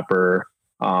 mangrove snapper,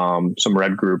 some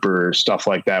red grouper, stuff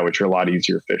like that, which are a lot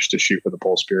easier fish to shoot with a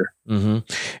pole spear. Mm-hmm.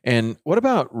 And what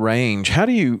about range? How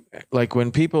do you, like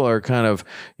when people are kind of,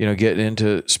 getting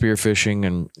into spearfishing,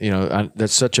 and,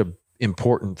 that's such a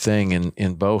important thing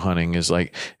in bow hunting, is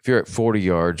like, if you're at 40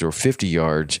 yards or 50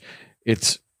 yards,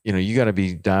 it's, you got to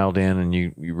be dialed in, and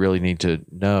you really need to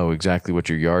know exactly what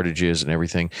your yardage is and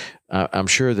everything. I'm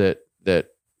sure that,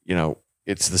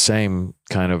 it's the same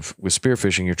kind of with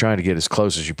spearfishing. You're trying to get as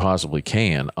close as you possibly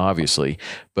can, obviously,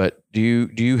 but do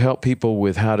you help people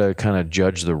with how to kind of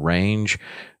judge the range,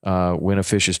 when a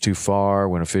fish is too far,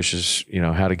 when a fish is,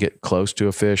 how to get close to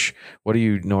a fish? What do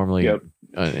you normally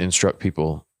instruct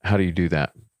people? How do you do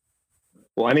that?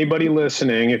 Well, anybody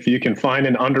listening, if you can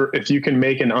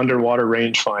make an underwater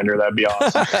rangefinder, that'd be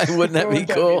awesome. Wouldn't that be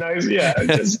cool? That'd be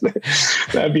nice? Yeah,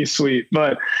 that'd be sweet.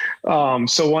 But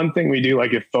so one thing we do,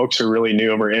 like if folks are really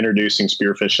new and we're introducing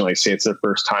spearfishing, like say it's their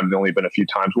first time, they've only been a few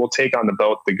times, we'll take on the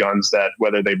boat the guns that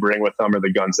whether they bring with them or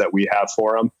the guns that we have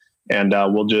for them. And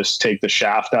we'll just take the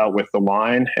shaft out with the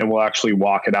line, and we'll actually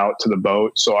walk it out to the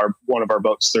boat. So one of our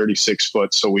boats 36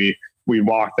 foot. So we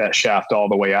walk that shaft all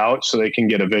the way out so they can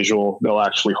get a visual. They'll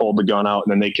actually hold the gun out,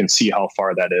 and then they can see how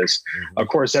far that is. Mm-hmm. Of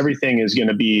course, everything is going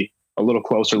to be a little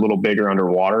closer, a little bigger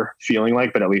underwater feeling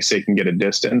like, but at least they can get a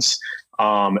distance.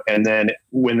 And then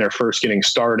when they're first getting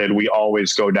started, we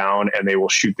always go down and they will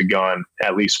shoot the gun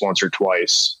at least once or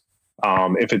twice.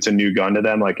 If it's a new gun to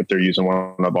them, like if they're using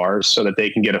one of ours, so that they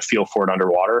can get a feel for it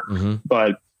underwater. Mm-hmm.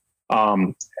 But,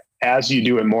 as you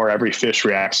do it more, every fish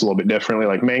reacts a little bit differently.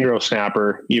 Like mangrove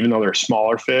snapper, even though they're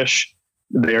smaller fish,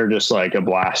 they're just like a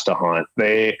blast to hunt.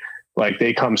 They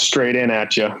come straight in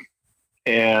at you,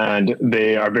 and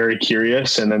they are very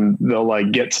curious. And then they'll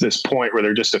like get to this point where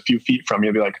they're just a few feet from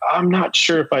you. They'll be like, I'm not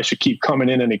sure if I should keep coming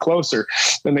in any closer.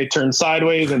 Then they turn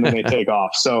sideways, and then they take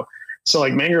off. So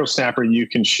like mangrove snapper, you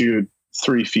can shoot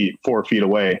 3 feet, 4 feet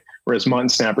away, whereas mutton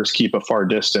snappers keep a far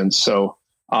distance. So,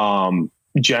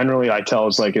 generally I tell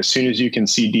is like, as soon as you can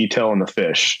see detail in the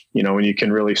fish, when you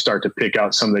can really start to pick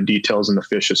out some of the details in the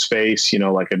fish's face,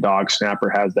 like a dog snapper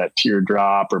has that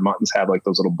teardrop, or muttons have like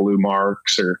those little blue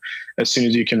marks, or as soon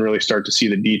as you can really start to see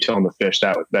the detail in the fish,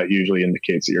 that usually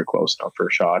indicates that you're close enough for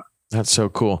a shot. That's so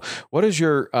cool. What's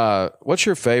your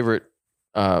favorite,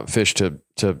 fish to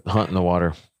hunt in the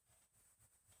water?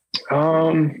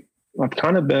 It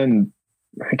kind of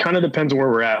depends on where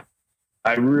we're at.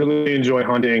 I really enjoy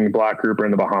hunting black grouper in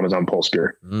the Bahamas on pole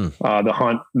spear. The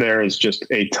hunt there is just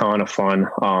a ton of fun.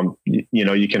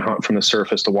 You can hunt from the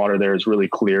surface. The water there is really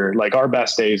clear. Like our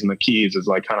best days in the Keys is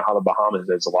like kind of how the Bahamas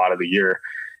is a lot of the year.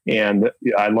 And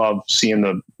I love seeing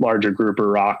the larger grouper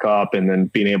rock up and then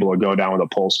being able to go down with a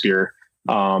pole spear.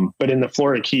 But in the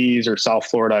Florida Keys or South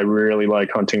Florida, I really like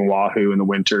hunting wahoo in the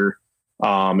winter,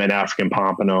 and African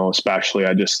pompano, especially.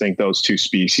 I just think those two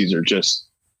species are just,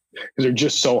 because they're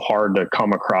just so hard to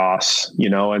come across,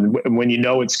 and when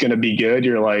it's going to be good,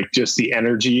 you're like, just the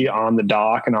energy on the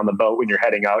dock and on the boat when you're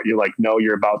heading out, you're like, no,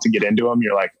 you're about to get into them.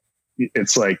 You're like,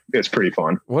 it's pretty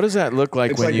fun. What does that look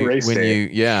like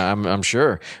I'm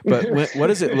sure. But what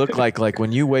does it look like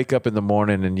when you wake up in the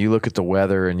morning and you look at the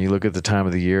weather and you look at the time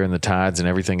of the year and the tides and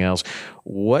everything else?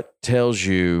 What tells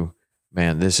you,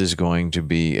 man, this is going to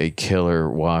be a killer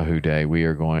wahoo day?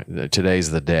 Today's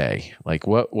the day. Like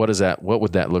what would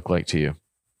that look like to you?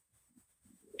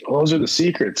 Those are the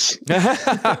secrets.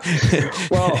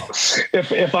 Well,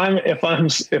 if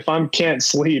I'm can't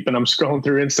sleep and I'm scrolling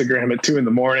through Instagram at 2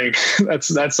 a.m,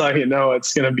 that's how you know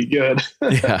it's going to be good.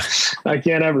 Yeah. I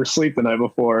can't ever sleep the night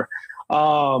before.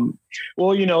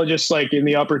 Well, just like in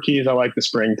the Upper Keys, I like the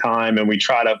springtime, and we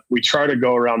try to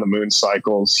go around the moon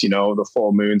cycles. The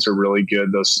full moons are really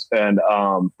good. Those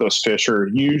fish are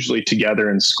usually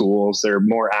together in schools. They're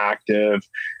more active.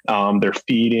 They're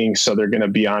feeding, so they're going to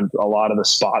be on a lot of the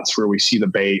spots where we see the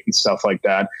bait and stuff like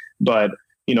that. But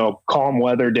calm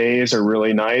weather days are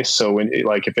really nice. So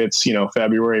if it's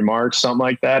February, March, something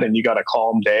like that, and you got a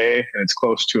calm day and it's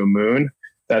close to a moon,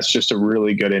 that's just a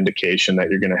really good indication that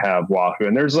you're going to have wahoo.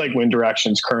 And there's like wind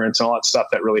directions, currents, and all that stuff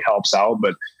that really helps out.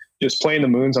 But just playing the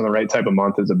moons on the right type of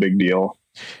month is a big deal.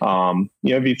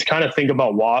 If you kind of think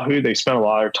about wahoo, they spend a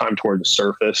lot of time toward the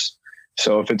surface.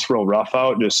 So if it's real rough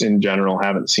out, just in general,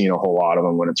 haven't seen a whole lot of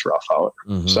them when it's rough out.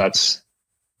 Mm-hmm. So that's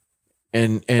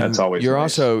always you're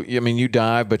nice. Also, you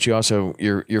dive, but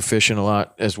you're fishing a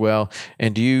lot as well.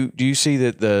 And do you see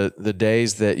that the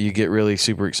days that you get really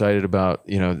super excited about,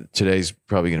 today's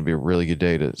probably going to be a really good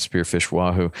day to spearfish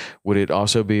wahoo. Would it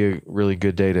also be a really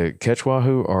good day to catch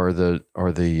wahoo, or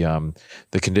are the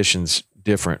conditions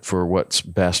different for what's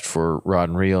best for rod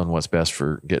and reel and what's best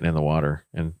for getting in the water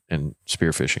and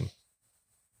spearfishing?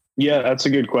 Yeah, that's a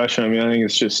good question. I think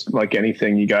it's just like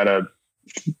anything, you got to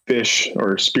fish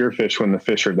or spearfish when the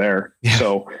fish are there. Yeah,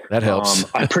 so that helps.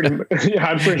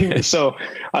 So,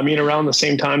 around the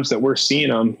same times that we're seeing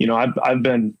them, I've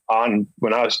been on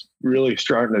when I was really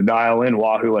starting to dial in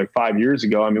wahoo like 5 years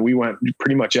ago. We went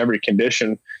pretty much every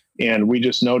condition, and we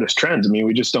just noticed trends.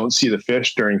 We just don't see the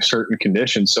fish during certain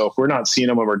conditions. So if we're not seeing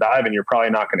them when we're diving, you're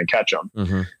probably not going to catch them.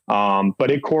 Mm-hmm.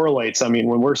 But it correlates. When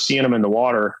we're seeing them in the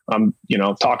water, I'm,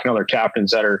 talking to other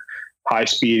captains that are high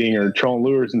speeding or trolling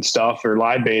lures and stuff, or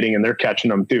live baiting, and they're catching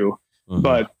them too. Mm-hmm.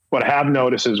 But what I have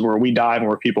noticed is where we dive and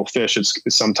where people fish,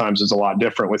 sometimes it's a lot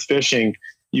different. With fishing,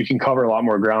 you can cover a lot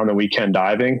more ground than we can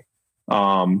diving.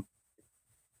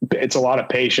 It's a lot of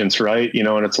patience, right?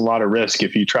 And it's a lot of risk.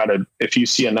 If you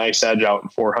see a nice edge out in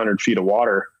 400 feet of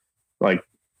water, like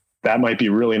that might be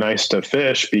really nice to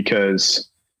fish because,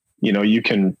 you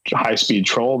can high speed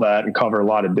troll that and cover a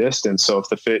lot of distance. So if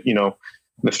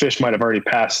the fish might have already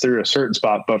passed through a certain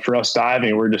spot, but for us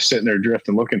diving, we're just sitting there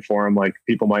drifting, looking for them. Like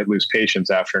people might lose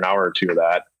patience after an hour or two of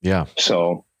that. Yeah.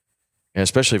 So,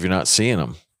 especially if you're not seeing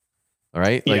them. All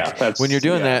right. Like when you're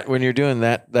doing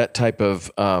that type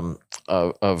of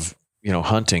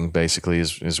hunting basically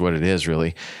is what it is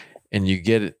really. And you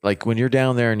get it like when you're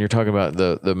down there and you're talking about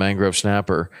the mangrove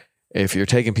snapper, if you're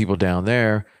taking people down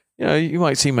there, you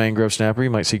might see mangrove snapper,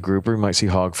 you might see grouper, you might see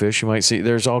hogfish,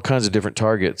 there's all kinds of different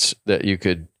targets that you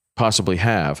could possibly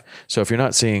have. So if you're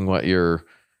not seeing what you're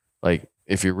like,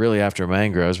 if you're really after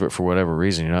mangroves, but for whatever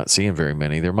reason, you're not seeing very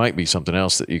many, there might be something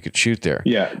else that you could shoot there.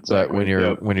 Yeah. Exactly.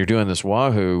 But when you're doing this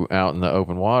wahoo out in the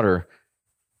open water,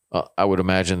 I would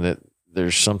imagine that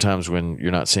there's sometimes when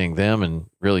you're not seeing them and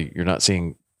really you're not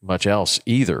seeing much else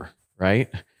either. Right.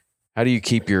 How do you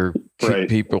keep your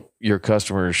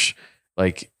customers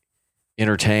like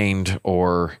entertained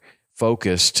or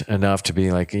focused enough to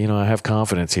be like, I have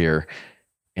confidence here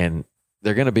and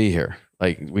they're going to be here.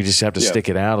 Like we just have to stick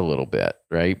it out a little bit.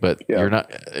 Right. But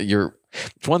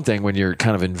it's one thing when you're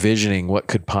kind of envisioning what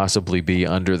could possibly be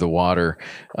under the water,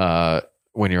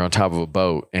 when you're on top of a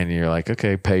boat and you're like,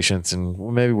 okay, patience, and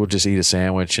maybe we'll just eat a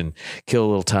sandwich and kill a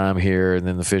little time here. And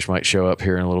then the fish might show up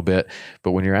here in a little bit.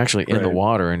 But when you're actually in the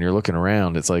water and you're looking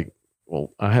around, it's like,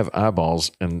 well, I have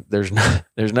eyeballs and there's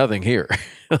nothing here.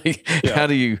 How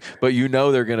do you, but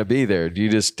they're going to be there. Do you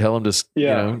just tell them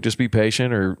to, just be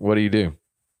patient, or what do you do?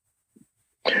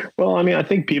 Well, I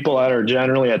think people that are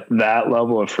generally at that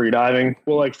level of free diving,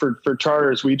 well, like for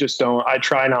charters, I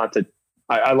try not to,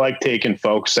 I like taking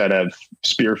folks that have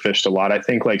spearfished a lot. I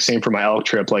think like same for my elk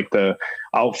trip, like the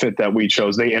outfit that we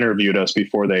chose, they interviewed us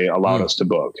before they allowed us to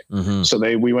book. Mm-hmm. So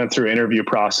we went through an interview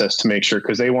process to make sure,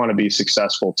 cause they want to be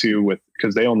successful too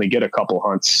cause they only get a couple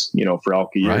hunts, for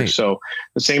elk a year. Right. So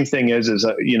the same thing is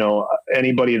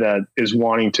anybody that is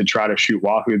wanting to try to shoot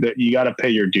wahoo, that you got to pay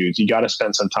your dues. You got to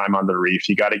spend some time on the reef.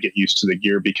 You got to get used to the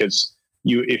gear, because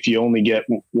if you only get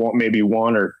maybe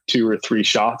 1 or 2 or 3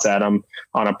 shots at them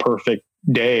on a perfect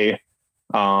day,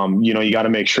 you got to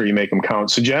make sure you make them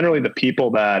count. So generally the people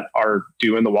that are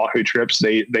doing the wahoo trips,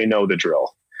 they know the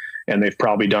drill, and they've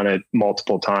probably done it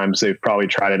multiple times. They've probably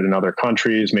tried it in other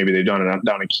countries. Maybe they've done it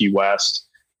down in Key West.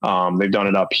 They've done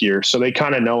it up here. So they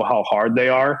kind of know how hard they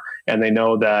are, and they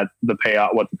know that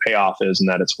what the payoff is and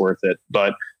that it's worth it.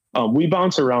 But We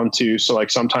bounce around too. So like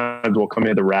sometimes we'll come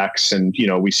into the wrecks and, you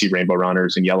know, we see rainbow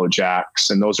runners and yellow jacks,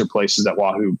 and those are places that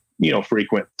Wahoo, you know,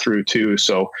 frequent through too.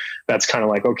 So that's kind of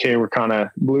like, okay, we're kind of,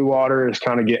 blue water is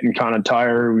kind of getting kind of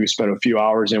tired. We spent a few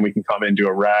hours and we can come into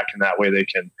a wreck, and that way they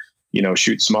can, you know,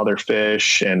 shoot some other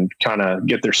fish and kind of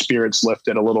get their spirits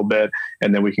lifted a little bit.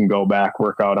 And then we can go back,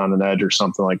 work out on an edge or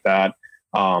something like that.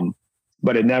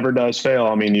 But it never does fail.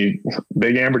 I mean,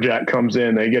 big amberjack comes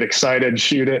in, they get excited,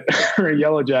 shoot it, or a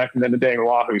yellowjack, and then the dang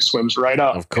wahoo swims right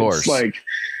up. Of course. It's like,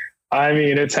 I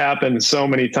mean, it's happened so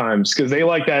many times because they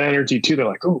like that energy too. They're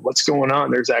like, oh, what's going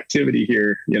on? There's activity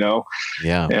here, you know?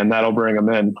 Yeah. And that'll bring them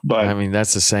in. But I mean,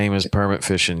 that's the same as permit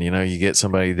fishing. You know, you get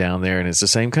somebody down there and it's the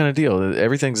same kind of deal.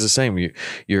 Everything's the same.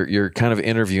 You're kind of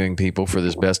interviewing people for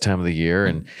this best time of the year,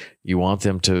 and you want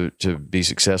them to be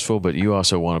successful, but you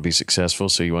also want to be successful.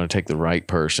 So you want to take the right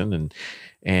person,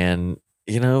 and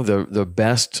you know, the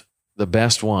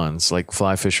best ones, like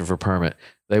fly fishing for permit,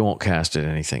 they won't cast at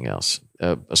anything else.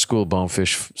 A school of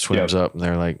bonefish swims up and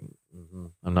they're like,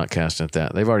 I'm not casting at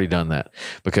that. They've already done that,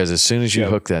 because as soon as you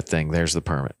hook that thing, there's the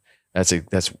permit. That's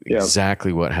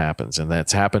exactly what happens. And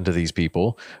that's happened to these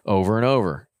people over and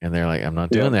over. And they're like, I'm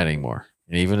not doing that anymore.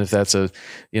 And even if that's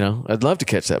I'd love to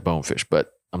catch that bonefish,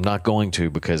 but I'm not going to,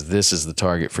 because this is the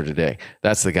target for today.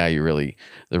 That's the guy you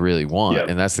really want.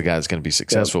 And that's the guy that's going to be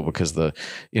successful because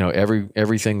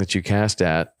everything that you cast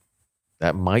at,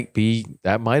 that might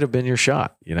have been your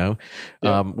shot, you know?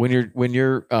 When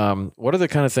you're what are the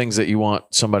kind of things that you want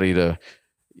somebody to,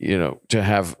 you know, to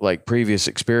have like previous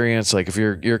experience? Like if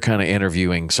you're kind of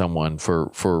interviewing someone for,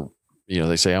 you know,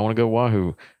 they say, I want to go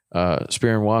wahoo,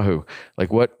 spearing wahoo.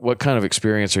 Like what kind of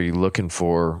experience are you looking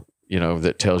for, you know,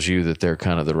 that tells you that they're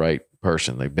kind of the right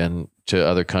person? They've been to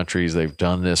other countries, they've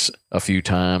done this a few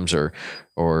times,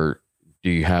 or do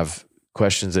you have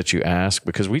questions that you ask?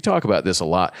 Because we talk about this a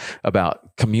lot,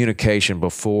 about communication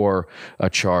before a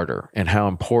charter and how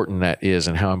important that is,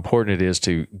 and how important it is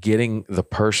to getting the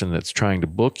person that's trying to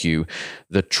book you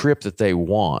the trip that they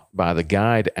want by the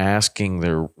guide asking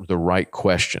the right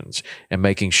questions and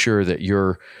making sure that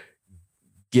you're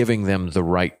giving them the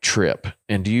right trip.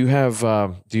 And do you have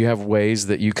ways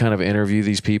that you kind of interview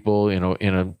these people, in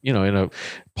a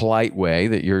polite way,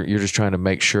 that you're just trying to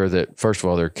make sure that, first of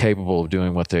all, they're capable of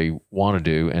doing what they want to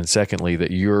do, and secondly,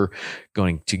 that you're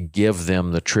going to give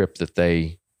them the trip that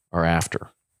they are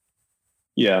after?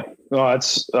 Yeah, no,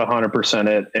 that's 100%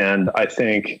 it. And I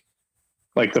think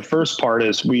like the first part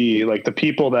is the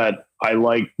people that I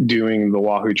like doing the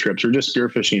wahoo trips, or just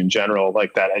spearfishing in general,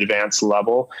 like that advanced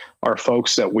level, are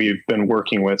folks that we've been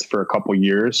working with for a couple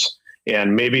years.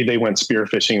 And maybe they went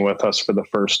spearfishing with us for the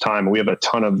first time. We have a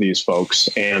ton of these folks,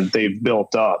 and they've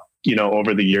built up, you know,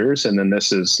 over the years. And then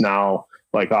this is now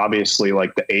like obviously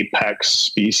like the apex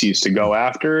species to go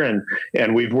after.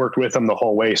 And we've worked with them the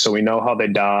whole way. So we know how they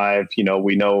dive, you know,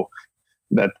 we know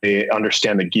that they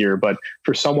understand the gear. But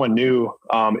for someone new,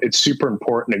 it's super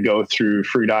important to go through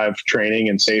free dive training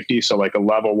and safety. So like a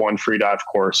level 1 free dive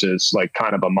course is like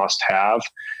kind of a must have,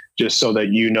 just so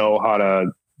that you know how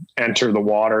to enter the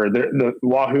water. The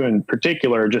wahoo in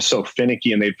particular are just so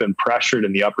finicky, and they've been pressured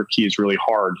in the upper keys really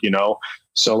hard, you know?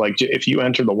 So like if you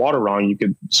enter the water wrong, you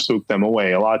could spook them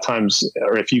away. A lot of times,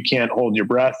 or if you can't hold your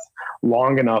breath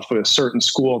long enough with a certain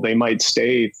school, they might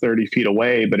stay 30 feet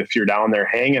away. But if you're down there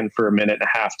hanging for a minute and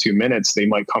a half, 2 minutes, they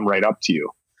might come right up to you.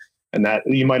 And that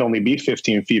you might only be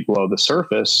 15 feet below the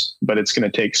surface, but it's going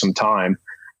to take some time.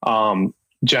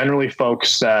 Generally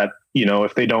folks that, you know,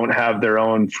 if they don't have their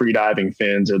own free diving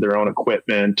fins or their own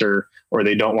equipment, or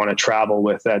they don't want to travel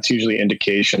with, that's usually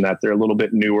indication that they're a little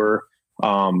bit newer.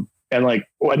 And like,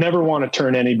 I never want to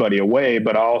turn anybody away,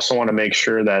 but I also want to make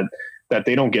sure that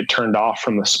they don't get turned off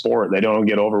from the sport. They don't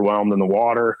get overwhelmed in the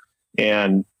water.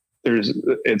 And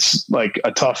it's like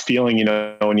a tough feeling, you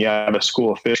know, when you have a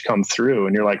school of fish come through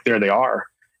and you're like, there they are,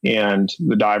 and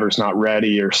the diver's not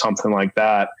ready or something like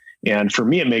that. And for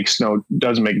me, it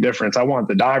doesn't make a difference. I want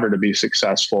the diver to be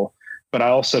successful, but I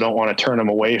also don't want to turn them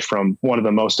away from one of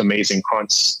the most amazing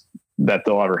hunts that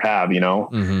they'll ever have, you know?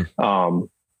 Mm-hmm.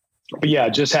 But yeah,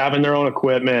 just having their own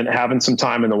equipment, having some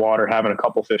time in the water, having a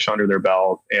couple fish under their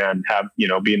belt, and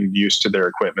being used to their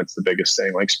equipment's the biggest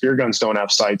thing. Like spear guns don't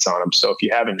have sights on them. So if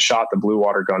you haven't shot the blue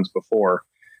water guns before,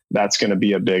 that's going to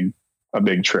be a big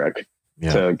trick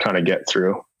to kind of get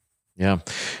through. Yeah.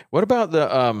 What about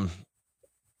the,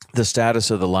 the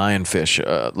status of the lionfish.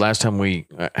 Last time we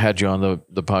had you on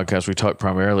the podcast, we talked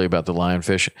primarily about the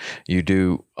lionfish. You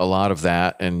do a lot of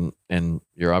that, and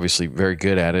you're obviously very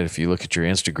good at it. If you look at your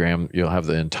Instagram, you'll have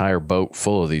the entire boat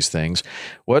full of these things.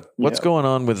 What's going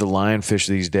on with the lionfish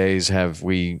these days? Have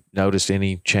we noticed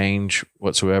any change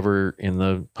whatsoever in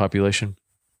the population?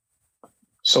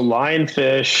 So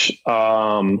lionfish,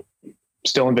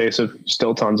 still invasive,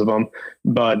 still tons of them,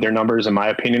 but their numbers, in my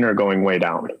opinion, are going way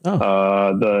down.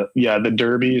 The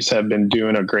derbies have been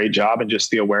doing a great job, and just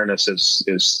the awareness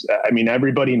is, I mean,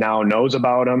 everybody now knows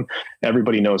about them.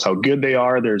 Everybody knows how good they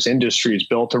are. There's industries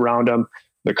built around them.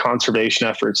 The conservation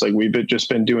efforts, like we've just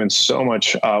been doing so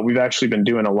much. We've actually been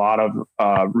doing a lot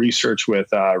of research with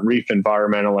Reef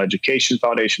Environmental Education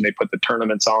Foundation. They put the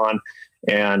tournaments on.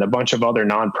 And a bunch of other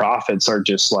nonprofits are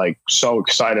just like so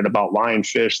excited about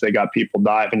lionfish. They got people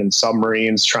diving in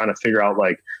submarines, trying to figure out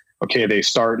like, okay, they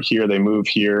start here, they move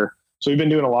here. So we've been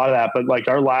doing a lot of that. But like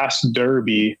our last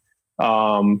derby,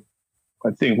 I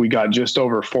think we got just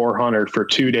over 400 for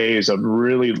 2 days of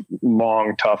really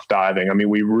long, tough diving. I mean,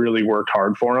 we really worked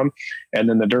hard for them. And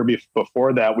then the derby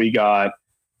before that, we got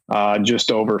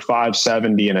just over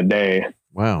 570 in a day.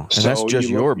 Wow. And so that's just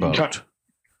your boat.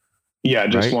 Yeah,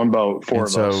 just right? One boat, four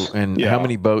of us. And how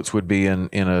many boats would be in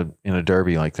a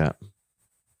derby like that?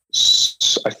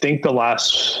 I think the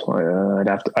last,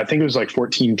 I think it was like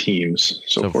 14 teams.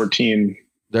 So 14.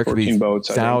 There could 14 be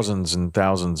boats. Thousands and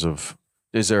thousands of.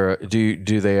 Is there?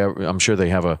 Do they? I'm sure they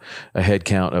have a head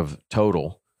count of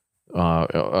total. Out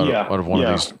of one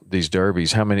of these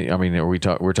derbies. How many? I mean, we're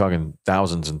talking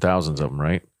thousands and thousands of them,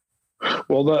 right?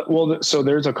 So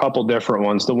there's a couple different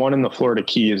ones. The one in the Florida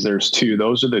Keys, there's two.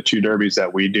 Those are the two derbies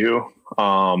that we do.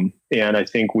 And I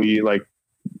think we, like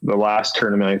the last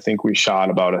tournament, I think we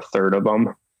shot about a third of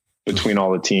them between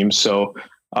all the teams. So,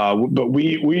 but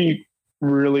we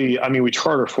really, I mean, we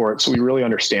charter for it, so we really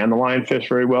understand the lionfish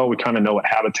very well. We kind of know what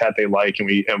habitat they like,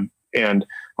 and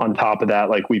on top of that,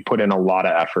 like we put in a lot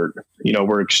of effort. You know,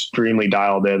 we're extremely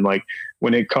dialed in. Like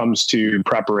when it comes to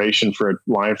preparation for a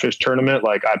lionfish tournament,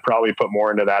 like I'd probably put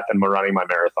more into that than running my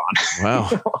marathon. Wow.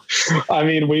 I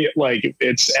mean,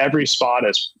 it's every spot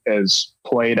is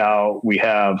played out. We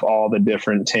have all the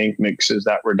different tank mixes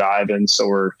that we're diving. So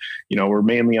we're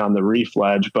mainly on the reef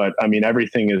ledge, but I mean,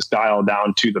 everything is dialed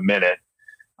down to the minute.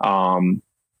 And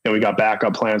we got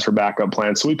backup plans for backup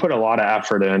plans. So we put a lot of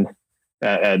effort in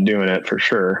at doing it for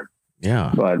sure.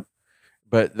 Yeah. But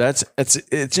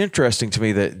it's interesting to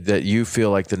me that you feel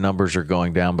like the numbers are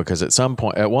going down, because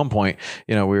at one point,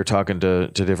 you know, we were talking to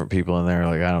different people, and they're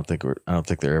like, I don't think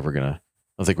we're ever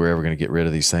gonna get rid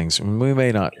of these things. I mean, we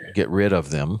may not get rid of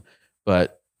them,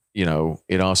 but you know,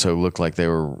 it also looked like they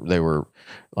were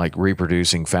like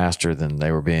reproducing faster than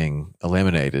they were being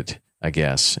eliminated, I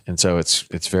guess. And so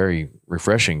it's very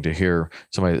refreshing to hear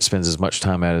somebody that spends as much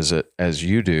time at it as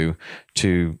you do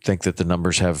to think that the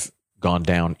numbers have gone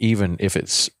down, even if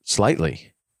it's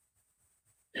slightly.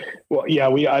 Well, yeah,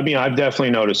 I've definitely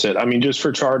noticed it. I mean, just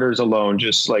for charters alone,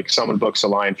 just like someone books a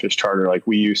lionfish charter, like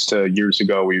we used to years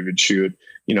ago, we would shoot,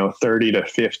 30 to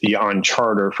 50 on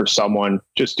charter for someone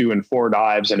just doing 4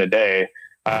 dives in a day.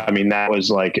 I mean, that was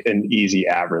like an easy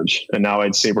average. And now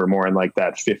I'd say we're more in like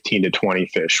that 15 to 20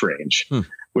 fish range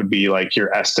would be like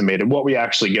your estimated what we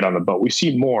actually get on the boat. We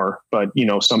see more, but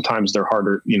sometimes they're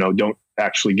harder, don't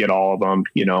actually get all of them.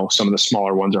 Some of the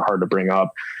smaller ones are hard to bring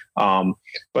up.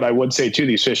 But I would say too,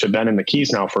 these fish have been in the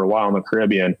Keys now for a while in the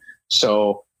Caribbean.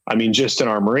 So, I mean, just in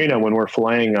our marina, when we're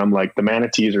filleting them, like the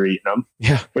manatees are eating them,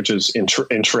 which is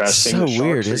interesting. So the sharks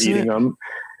weird, are isn't eating it? them.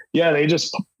 Yeah, they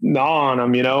just gnaw on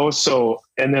them, So,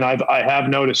 and then I have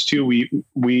noticed too,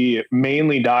 we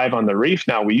mainly dive on the reef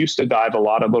now. We used to dive a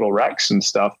lot of little wrecks and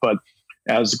stuff, but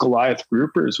as Goliath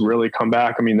groupers really come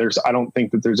back, I mean, I don't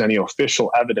think that there's any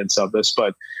official evidence of this,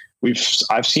 but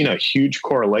I've seen a huge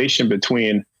correlation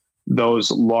between those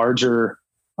larger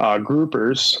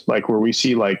groupers, like where we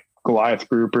see like Goliath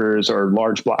groupers or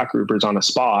large black groupers on a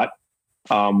spot.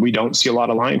 We don't see a lot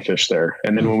of lionfish there.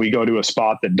 And then when we go to a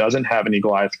spot that doesn't have any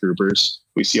Goliath groupers,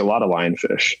 we see a lot of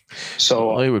lionfish.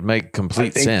 So it would make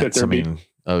complete sense. I mean,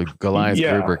 a Goliath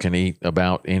grouper can eat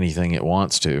about anything it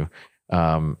wants to.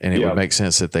 And it would make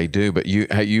sense that they do, but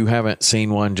you haven't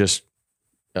seen one just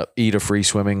eat a free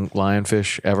swimming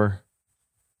lionfish ever?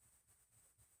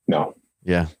 No.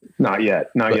 Yeah. Not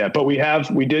yet. But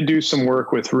we did do some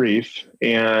work with Reef,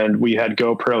 and we had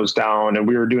GoPros down, and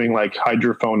we were doing like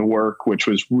hydrophone work, which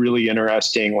was really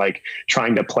interesting, like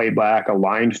trying to play back a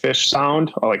lionfish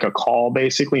sound, or like a call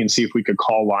basically, and see if we could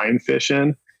call lionfish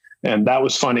in. And that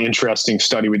was fun, interesting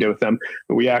study we did with them.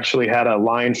 We actually had a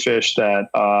lionfish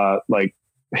that like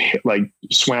like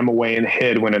swam away and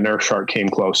hid when a nurse shark came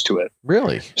close to it.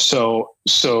 Really? So,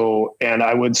 and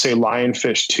I would say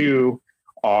lionfish too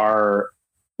are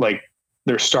like,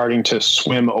 they're starting to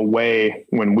swim away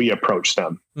when we approach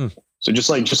them. So just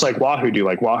like wahoo do,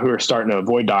 like wahoo are starting to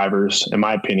avoid divers. In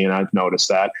my opinion, I've noticed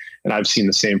that. And I've seen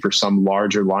the same for some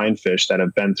larger lionfish that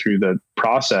have been through the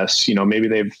process. You know, maybe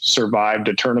they've survived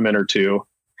a tournament or two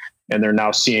and they're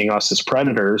now seeing us as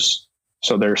predators.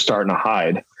 So they're starting to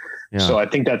hide. Yeah. So I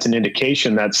think that's an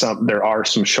indication that there are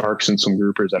some sharks and some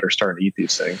groupers that are starting to eat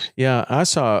these things. Yeah. I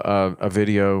saw a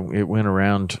video. It went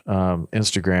around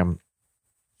Instagram,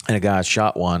 and a guy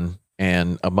shot one,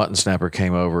 and a mutton snapper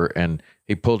came over and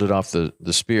he pulled it off the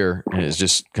spear, and it's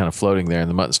just kind of floating there, and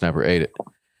the mutton snapper ate it.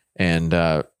 And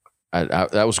that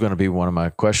was going to be one of my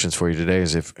questions for you today,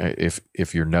 is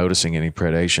if you're noticing any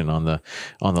predation on the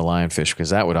lionfish,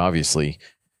 because that would obviously,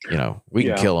 you know, we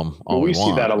can kill them all we want.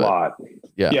 We see that a lot.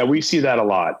 Yeah, we see that a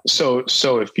lot. So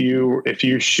if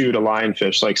you shoot a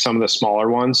lionfish, like some of the smaller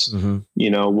ones, you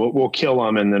know, we'll kill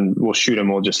them and then we'll shoot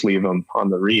them. We'll just leave them on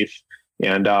the reef,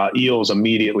 and eels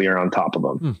immediately are on top of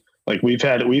them. Like we've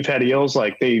had eels,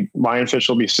 like lionfish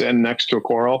will be sitting next to a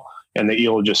coral and the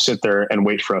eel will just sit there and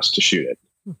wait for us to shoot it.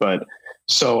 But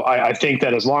so I think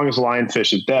that as long as the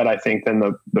lionfish is dead, I think then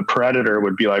the predator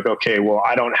would be like, okay, well,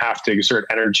 I don't have to exert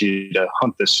energy to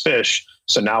hunt this fish,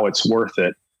 so now it's worth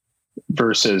it.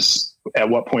 Versus at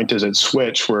what point does it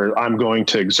switch where I'm going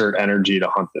to exert energy to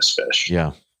hunt this fish?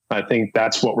 Yeah. I think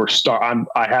that's what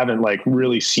I haven't like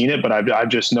really seen it, but I've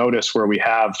just noticed where we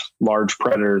have large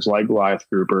predators like Goliath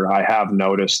grouper, I have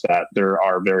noticed that there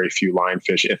are very few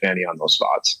lionfish, if any, on those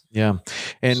spots. Yeah.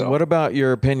 And what about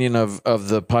your opinion of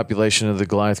the population of the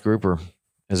Goliath grouper?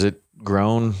 Has it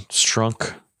grown,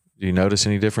 shrunk? Do you notice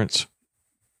any difference?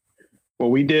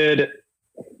 Well, we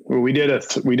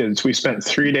spent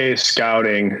 3 days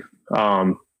scouting.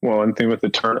 And thing with the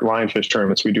lionfish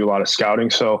tournaments, we do a lot of scouting.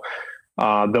 So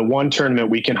the one tournament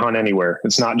we can hunt anywhere.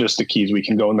 It's not just the Keys. We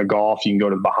can go in the Gulf. You can go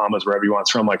to the Bahamas, wherever you want.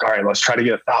 So I'm like, all right, let's try to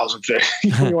get 1,000 fish.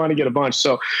 We want to get a bunch.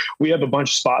 So we have a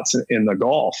bunch of spots in the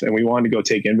Gulf, and we wanted to go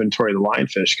take inventory of the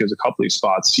lionfish because a couple of these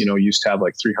spots, you know, used to have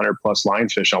like 300 plus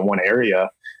lionfish on one area.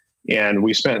 And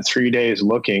we spent 3 days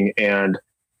looking, and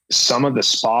some of the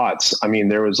spots, I mean,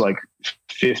 there was like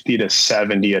 50 to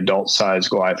 70 adult sized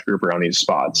Goliath grouper on these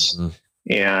spots.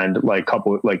 And like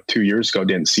 2 years ago,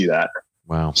 didn't see that.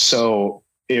 Wow. So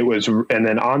it was, and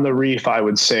then on the reef, I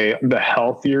would say the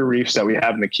healthier reefs that we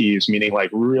have in the Keys, meaning like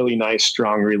really nice,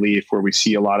 strong relief where we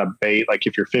see a lot of bait. Like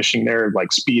if you're fishing there, like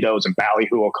Speedos and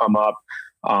ballyhoo will come up,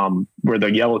 where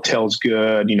the yellowtail's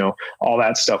good, you know, all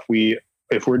that stuff.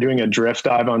 If we're doing a drift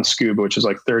dive on scuba, which is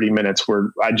like 30 minutes,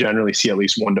 I generally see at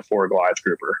least 1 to 4 Goliath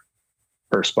grouper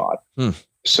per spot.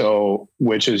 So,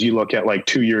 which is, you look at like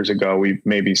 2 years ago, we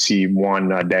maybe see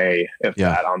one a day, if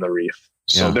that, on the reef.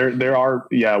 So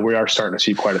we are starting to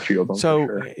see quite a few of them. So,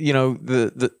 for sure. You know,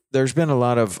 there's been a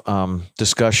lot of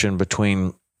discussion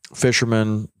between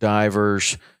fishermen,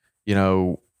 divers, you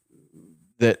know,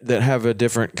 that have a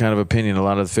different kind of opinion. A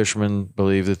lot of the fishermen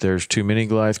believe that there's too many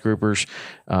Goliath groupers,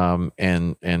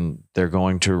 and they're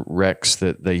going to wrecks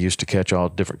that they used to catch all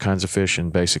different kinds of fish,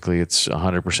 and basically it's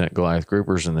 100% Goliath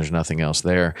groupers and there's nothing else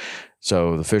there.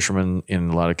 So the fishermen in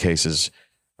a lot of cases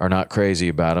are not crazy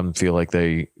about them, feel like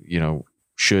they, you know,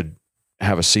 should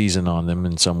have a season on them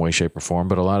in some way, shape, or form.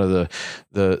 But a lot of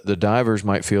the divers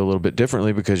might feel a little bit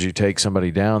differently, because you take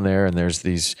somebody down there and there's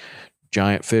these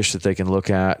giant fish that they can look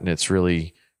at, and it's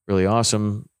really, really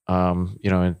awesome. You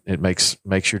know, it makes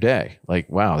your day. Like,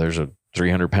 wow, there's a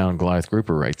 300-pound Goliath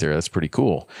grouper right there. That's pretty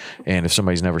cool. And if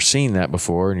somebody's never seen that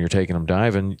before and you're taking them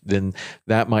diving, then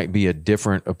that might be a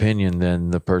different opinion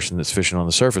than the person that's fishing on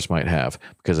the surface might have,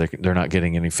 because they're not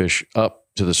getting any fish up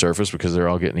to the surface because they're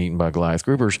all getting eaten by Goliath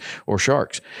groupers or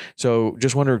sharks. So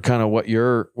just wondered kind of what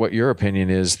your opinion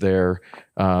is there.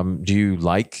 Do you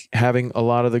like having a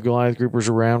lot of the Goliath groupers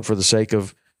around for the sake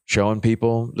of showing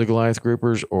people the Goliath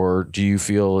groupers, or do you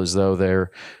feel as though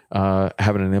they're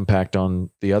having an impact on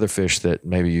the other fish that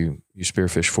maybe you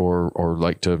spearfish for or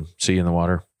like to see in the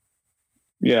water?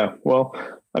 Yeah, well,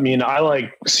 I mean, I would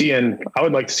like to see a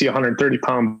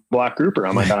 130-pound black grouper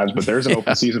on my dives, but there's an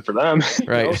open season for them.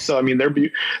 Right. You know? So, I mean,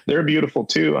 they're beautiful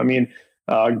too. I mean,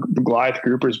 the Goliath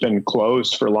grouper has been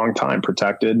closed for a long time,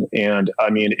 protected. And I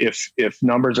mean, if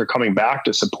numbers are coming back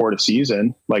to support a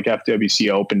season, like FWC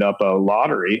opened up a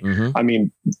lottery, I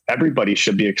mean, everybody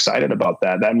should be excited about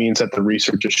that. That means that the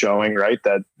research is showing, right,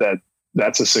 that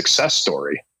that's a success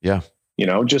story. Yeah.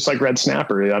 just like red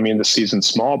snapper. I mean, the season's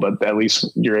small, but at least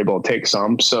you're able to take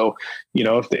some. So,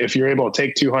 if you're able to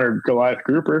take 200 Goliath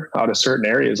grouper out of certain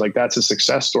areas, like that's a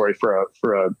success story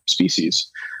for a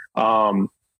species. But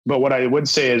what I would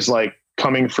say is like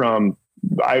coming from,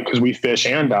 because we fish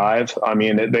and dive, I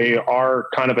mean, they are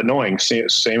kind of annoying.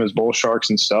 Same as bull sharks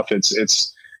and stuff.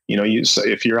 It's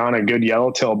if you're on a good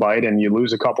yellowtail bite and you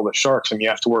lose a couple of sharks and you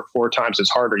have to work 4 times as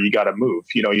harder, you got to move.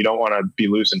 You don't want to be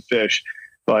losing fish,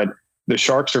 but the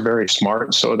sharks are very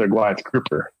smart. So they're Goliath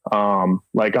grouper.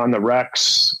 Like on the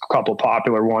wrecks, a couple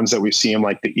popular ones that we see them,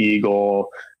 like the eagle,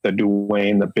 the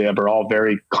Duane, the bib, are all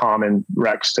very common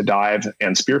wrecks to dive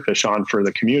and spearfish on for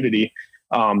the community.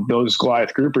 Those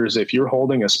Goliath groupers, if you're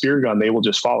holding a spear gun, they will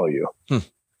just follow you.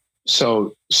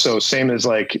 So same as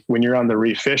like when you're on the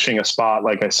reef fishing a spot,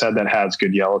 like I said, that has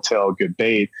good yellowtail, good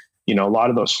bait, a lot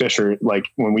of those fish are like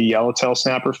when we yellowtail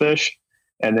snapper fish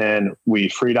and then we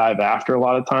free dive after, a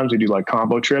lot of times we do like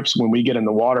combo trips. When we get in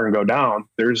the water and go down,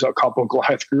 there's a couple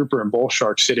Goliath grouper and bull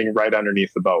sharks sitting right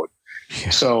underneath the boat. Yeah.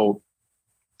 So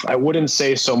I wouldn't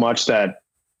say so much that,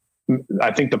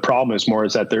 I think the problem is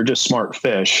that they're just smart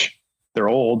fish. They're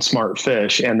old, smart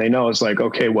fish, and they know it's like,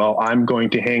 okay, well, I'm going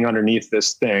to hang underneath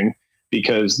this thing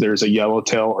because there's a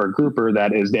yellowtail or grouper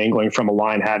that is dangling from a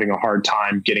line, having a hard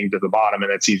time getting to the bottom,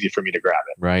 and it's easy for me to grab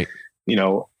it. Right.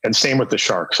 And same with the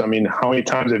sharks. I mean, how many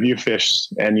times have you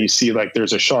fished and you see like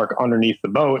there's a shark underneath the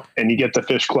boat and you get the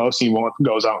fish close and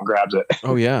goes out and grabs it?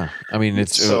 Oh yeah. I mean,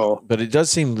 but it does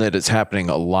seem that it's happening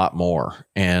a lot more.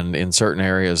 And in certain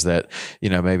areas that,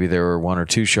 maybe there were 1 or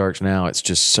 2 sharks, now it's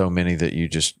just so many that you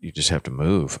just have to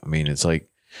move. I mean, it's like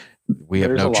we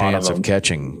have no chance of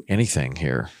catching anything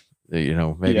here.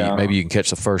 Maybe you can catch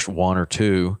the first 1 or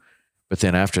 2. But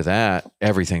then after that,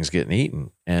 everything's getting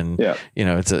eaten, and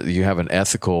you have an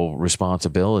ethical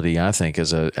responsibility. I think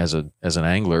as an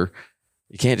angler,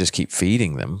 you can't just keep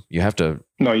feeding them. You have to.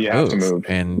 No, you have to move.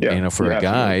 And for a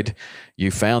guide,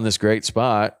 you found this great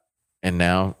spot, and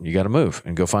now you got to move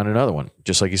and go find another one.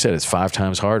 Just like you said, it's 5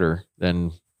 times harder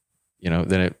than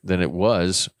it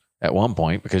was at one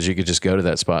point, because you could just go to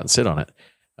that spot and sit on it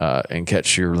and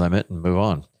catch your limit and move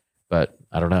on. But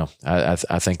I don't know.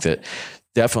 I think that.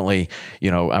 Definitely,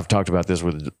 I've talked about this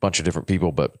with a bunch of different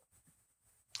people, but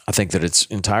I think that it's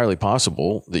entirely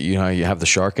possible that, you have the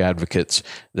shark advocates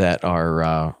that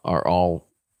are all,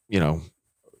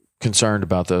 concerned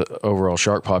about the overall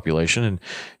shark population.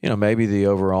 And, maybe the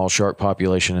overall shark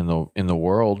population in the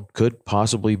world could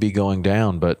possibly be going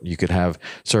down, but you could have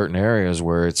certain areas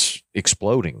where it's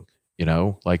exploding,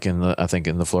 like I think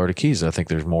in the Florida Keys, I think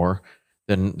there's more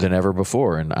than ever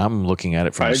before. And I'm looking at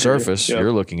it from the surface. Yep.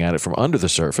 You're looking at it from under the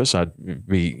surface. I'd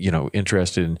be,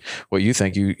 interested in what you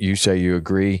think. You say you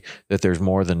agree that there's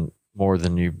more than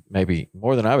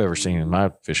I've ever seen in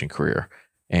my fishing career.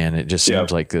 And it just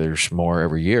seems like there's more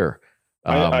every year.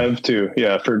 I have too.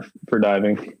 Yeah. For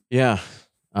diving. Yeah.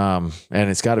 And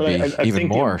it's got to be even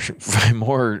more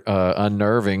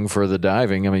unnerving for the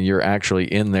diving. I mean, you're actually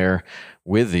in there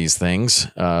with these things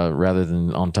rather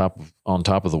than on top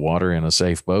of the water in a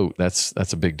safe boat.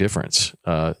 That's a big difference.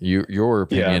 Your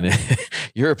opinion,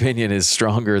 your opinion is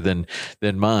stronger than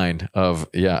mine.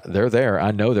 They're there.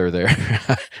 I know they're there.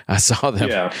 I saw them.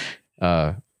 Yeah.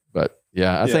 But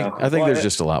I think there's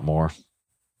just a lot more.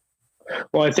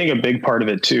 Well, I think a big part of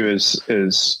it too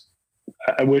is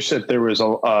I wish that there was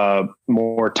a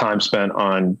more time spent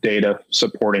on data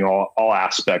supporting all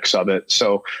aspects of it.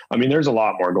 So, I mean, there's a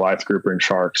lot more Goliath grouper and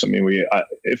sharks. I mean,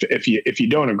 if you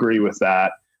don't agree with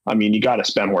that, I mean, you got to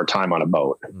spend more time on a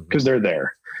boat because they're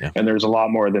there, and there's a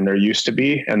lot more than there used to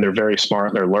be, and they're very smart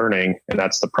and they're learning. And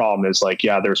that's the problem is like,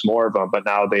 there's more of them, but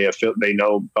now they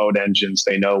know boat engines,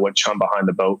 they know what chum behind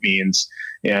the boat means.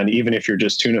 And even if you're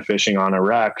just tuna fishing on a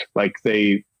wreck, like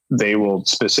they will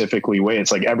specifically weigh.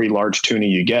 It's like every large tuna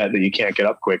you get that you can't get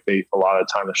up quick, a lot of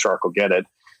the time the shark will get it.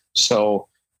 So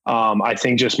I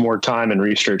think just more time and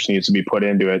research needs to be put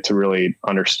into it to really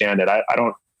understand it.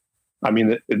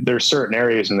 There's certain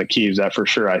areas in the Keys that for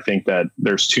sure, I think that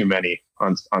there's too many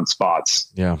on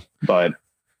spots. Yeah. But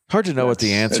hard to know what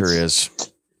the answer is,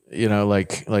 I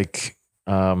like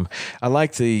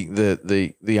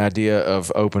the idea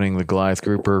of opening the Goliath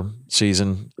grouper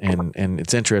season, and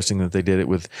it's interesting that they did it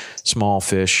with small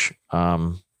fish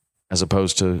as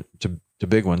opposed to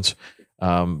big ones.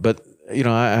 But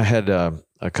I had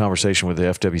a conversation with the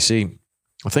FWC.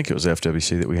 I think it was the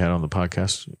FWC that we had on the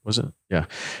podcast, was it? Yeah,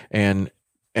 and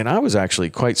I was actually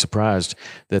quite surprised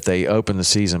that they opened the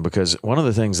season, because one of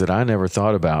the things that I never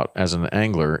thought about as an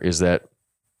angler is that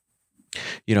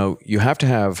you have to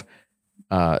have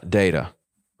data,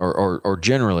 or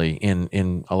generally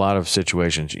in a lot of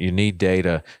situations, you need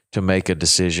data to make a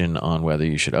decision on whether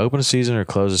you should open a season or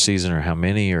close a season, or how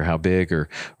many or how big or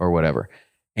whatever.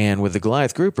 And with the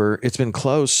Goliath grouper, it's been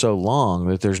closed so long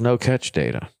that there's no catch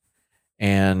data.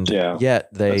 And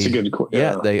yet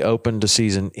they opened a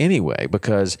season anyway,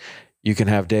 because you can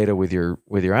have data with your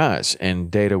eyes,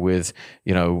 and data with,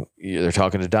 they're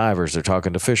talking to divers, they're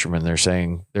talking to fishermen, they're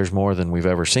saying there's more than we've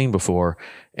ever seen before.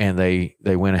 And they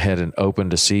went ahead and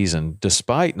opened a season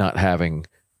despite not having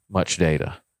much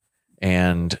data.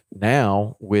 And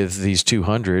now with these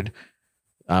 200,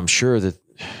 I'm sure that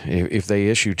if they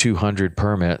issue 200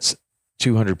 permits,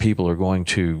 200 people are going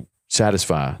to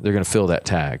satisfy. They're going to fill that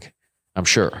tag, I'm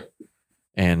sure.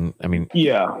 And I mean,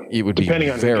 it would be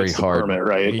very hard, permit,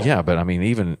 right? Yeah, but I mean,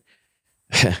 even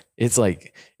it's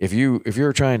like if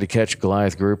you're trying to catch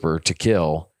Goliath grouper to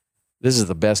kill, this is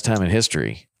the best time in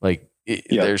history. Like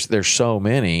there's so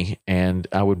many, and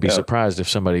I would be surprised if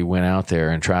somebody went out there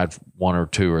and tried 1 or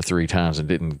 2 or 3 times and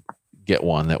didn't get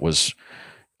one that was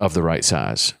of the right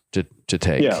size to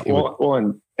take. Yeah,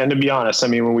 and to be honest, I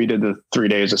mean, when we did the 3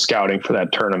 days of scouting for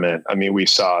that tournament, I mean, we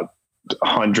saw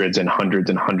hundreds and hundreds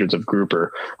and hundreds of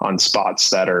grouper on spots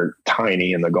that are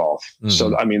tiny in the Gulf. Mm-hmm.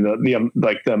 So, I mean,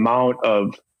 the amount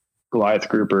of Goliath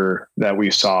grouper that we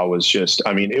saw was just,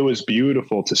 I mean, it was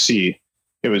beautiful to see.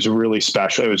 It was really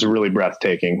special. It was really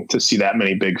breathtaking to see that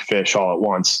many big fish all at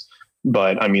once.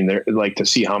 But I mean, to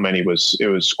see how many it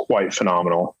was quite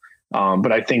phenomenal.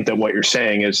 But I think that what you're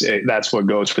saying is that's what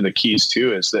goes for the Keys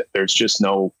too, is that there's just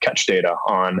no catch data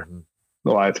on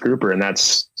Goliath grouper, and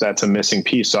that's a missing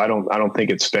piece. So I don't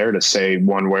think it's fair to say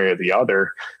one way or the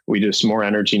other. More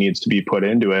energy needs to be put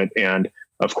into it. And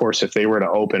of course, if they were to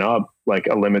open up like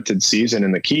a limited season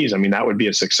in the Keys, I mean, that would be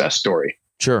a success story.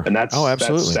 Sure. And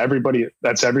absolutely.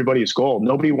 That's everybody's goal.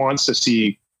 Nobody wants to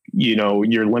see,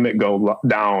 your limit go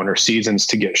down or seasons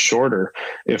to get shorter.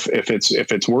 If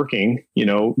it's working,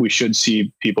 we should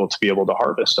see people to be able to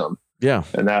harvest them. Yeah.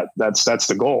 And that's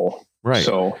the goal. Right.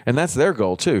 So, and that's their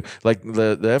goal too. Like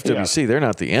the FWC, they're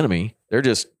not the enemy. They're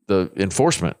just the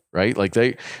enforcement, right? Like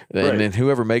and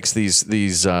whoever makes these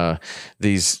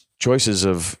choices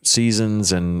of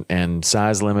seasons and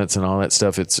size limits and all that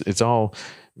stuff, it's all,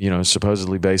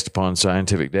 supposedly based upon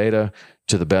scientific data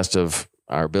to the best of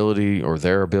our ability or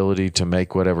their ability to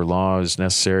make whatever law is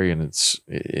necessary.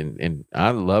 And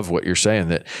I love what you're saying,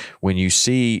 that when you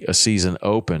see a season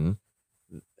open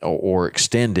or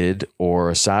extended or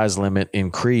a size limit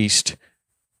increased,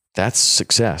 that's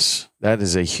success. That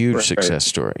is a huge success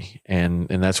story. And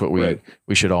that's what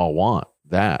we should all want,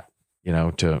 that,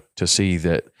 to see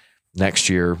that next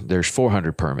year there's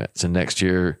 400 permits, and next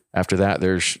year after that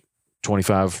there's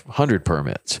 2,500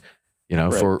 permits,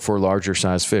 for larger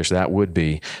size fish. That would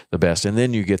be the best. And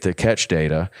then you get the catch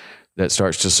data that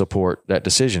starts to support that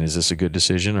decision. Is this a good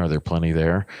decision? Are there plenty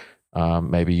there?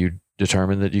 Maybe you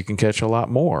determine that you can catch a lot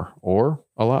more or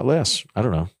a lot less. I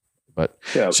don't know, but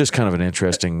it's just kind of an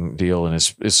interesting deal. And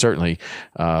it's certainly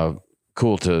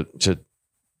cool to,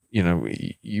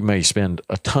 you may spend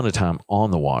a ton of time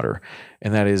on the water,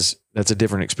 and that's a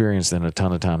different experience than a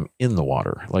ton of time in the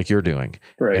water like you're doing.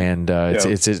 Right. And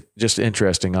it's just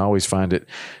interesting. I always find it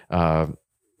kind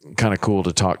of cool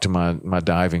to talk to my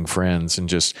diving friends and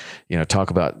just, talk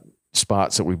about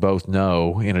spots that we both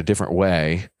know in a different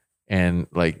way. And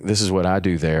like, this is what I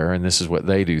do there, and this is what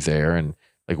they do there. And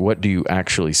like, what do you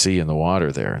actually see in the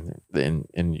water there?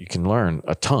 And you can learn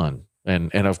a ton.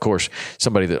 And of course,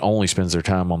 somebody that only spends their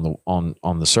time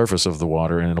on the surface of the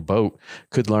water and in a boat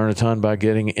could learn a ton by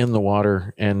getting in the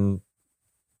water and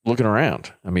looking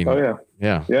around. I mean, a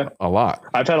lot.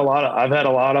 I've had a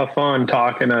lot of fun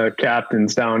talking to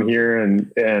captains down here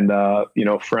and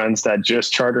friends that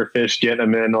just charter fish,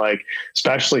 getting them in, like,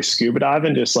 especially scuba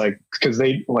diving, just like, cause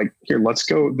they like, here, let's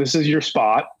go. This is your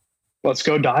spot. Let's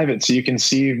go dive it so you can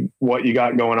see what you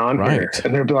got going on here.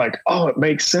 And they'll be like, oh, it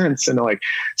makes sense. And like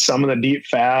some of the deep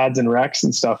fads and wrecks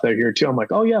and stuff they're here too. I'm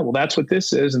like, oh yeah, well, that's what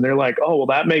this is. And they're like, oh, well,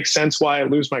 that makes sense why I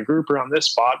lose my grouper on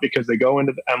this spot, because they go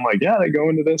into, I'm like, yeah, they go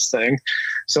into this thing.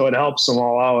 So it helps them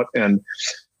all out. And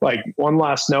like one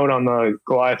last note on the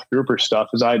Goliath grouper stuff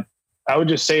is I would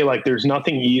just say, like, there's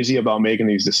nothing easy about making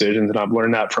these decisions. And I've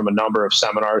learned that from a number of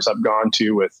seminars I've gone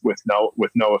to with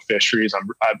NOAA Fisheries.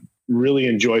 I really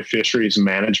enjoy fisheries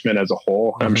management as a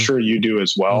whole. Mm-hmm. I'm sure you do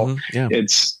as well. Mm-hmm.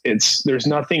 Yeah. There's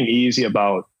nothing easy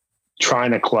about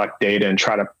trying to collect data and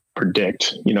try to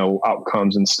predict,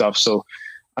 outcomes and stuff. So,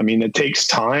 I mean, it takes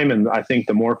time. And I think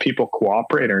the more people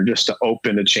cooperate or just to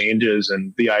open to changes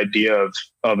and the idea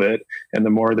of it, and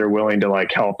the more they're willing to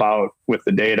like help out with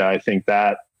the data, I think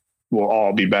that will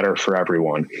all be better for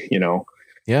everyone,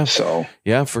 Yeah. So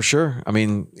yeah, for sure. I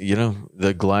mean,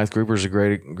 the Goliath grouper is a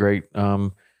great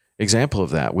example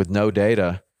of that. With no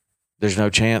data, there's no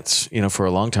chance, for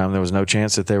a long time, there was no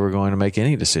chance that they were going to make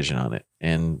any decision on it.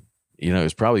 And, it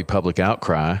was probably public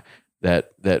outcry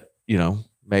that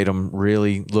made them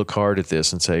really look hard at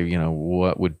this and say,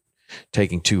 what would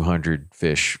taking 200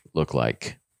 fish look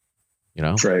like?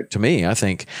 Right. To me, I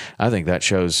think that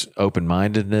shows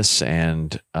open-mindedness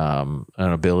and an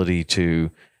ability to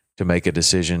make a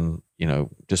decision,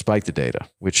 despite the data,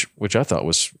 which I thought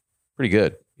was pretty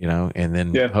good, and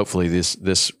then hopefully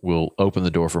this will open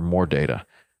the door for more data,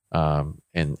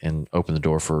 and open the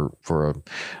door for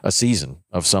a season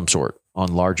of some sort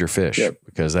on larger fish,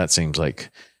 because that seems like,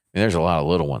 there's a lot of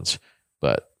little ones,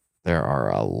 but there are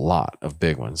a lot of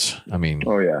big ones. I mean,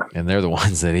 and they're the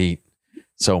ones that eat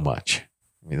so much.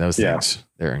 I mean, those things,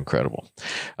 they're incredible.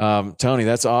 Tony,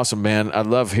 that's awesome, man. I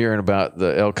love hearing about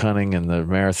the elk hunting and the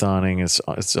marathoning.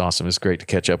 It's awesome. It's great to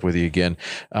catch up with you again.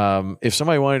 If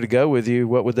somebody wanted to go with you,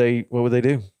 what would they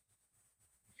do?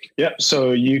 Yep.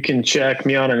 So you can check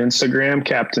me out on Instagram,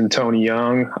 Captain Tony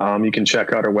Young. You can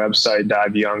check out our website,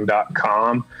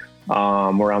 diveyoung.com.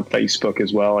 We're on Facebook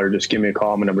as well, or just give me a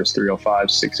call. My number is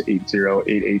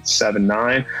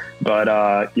 305-680-8879.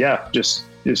 But just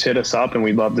hit us up, and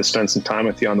we'd love to spend some time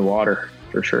with you on the water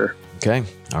for sure. Okay.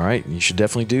 All right. You should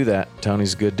definitely do that.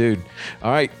 Tony's a good dude.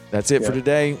 All right. That's it for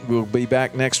today. We'll be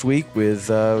back next week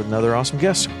with another awesome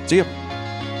guest. See you.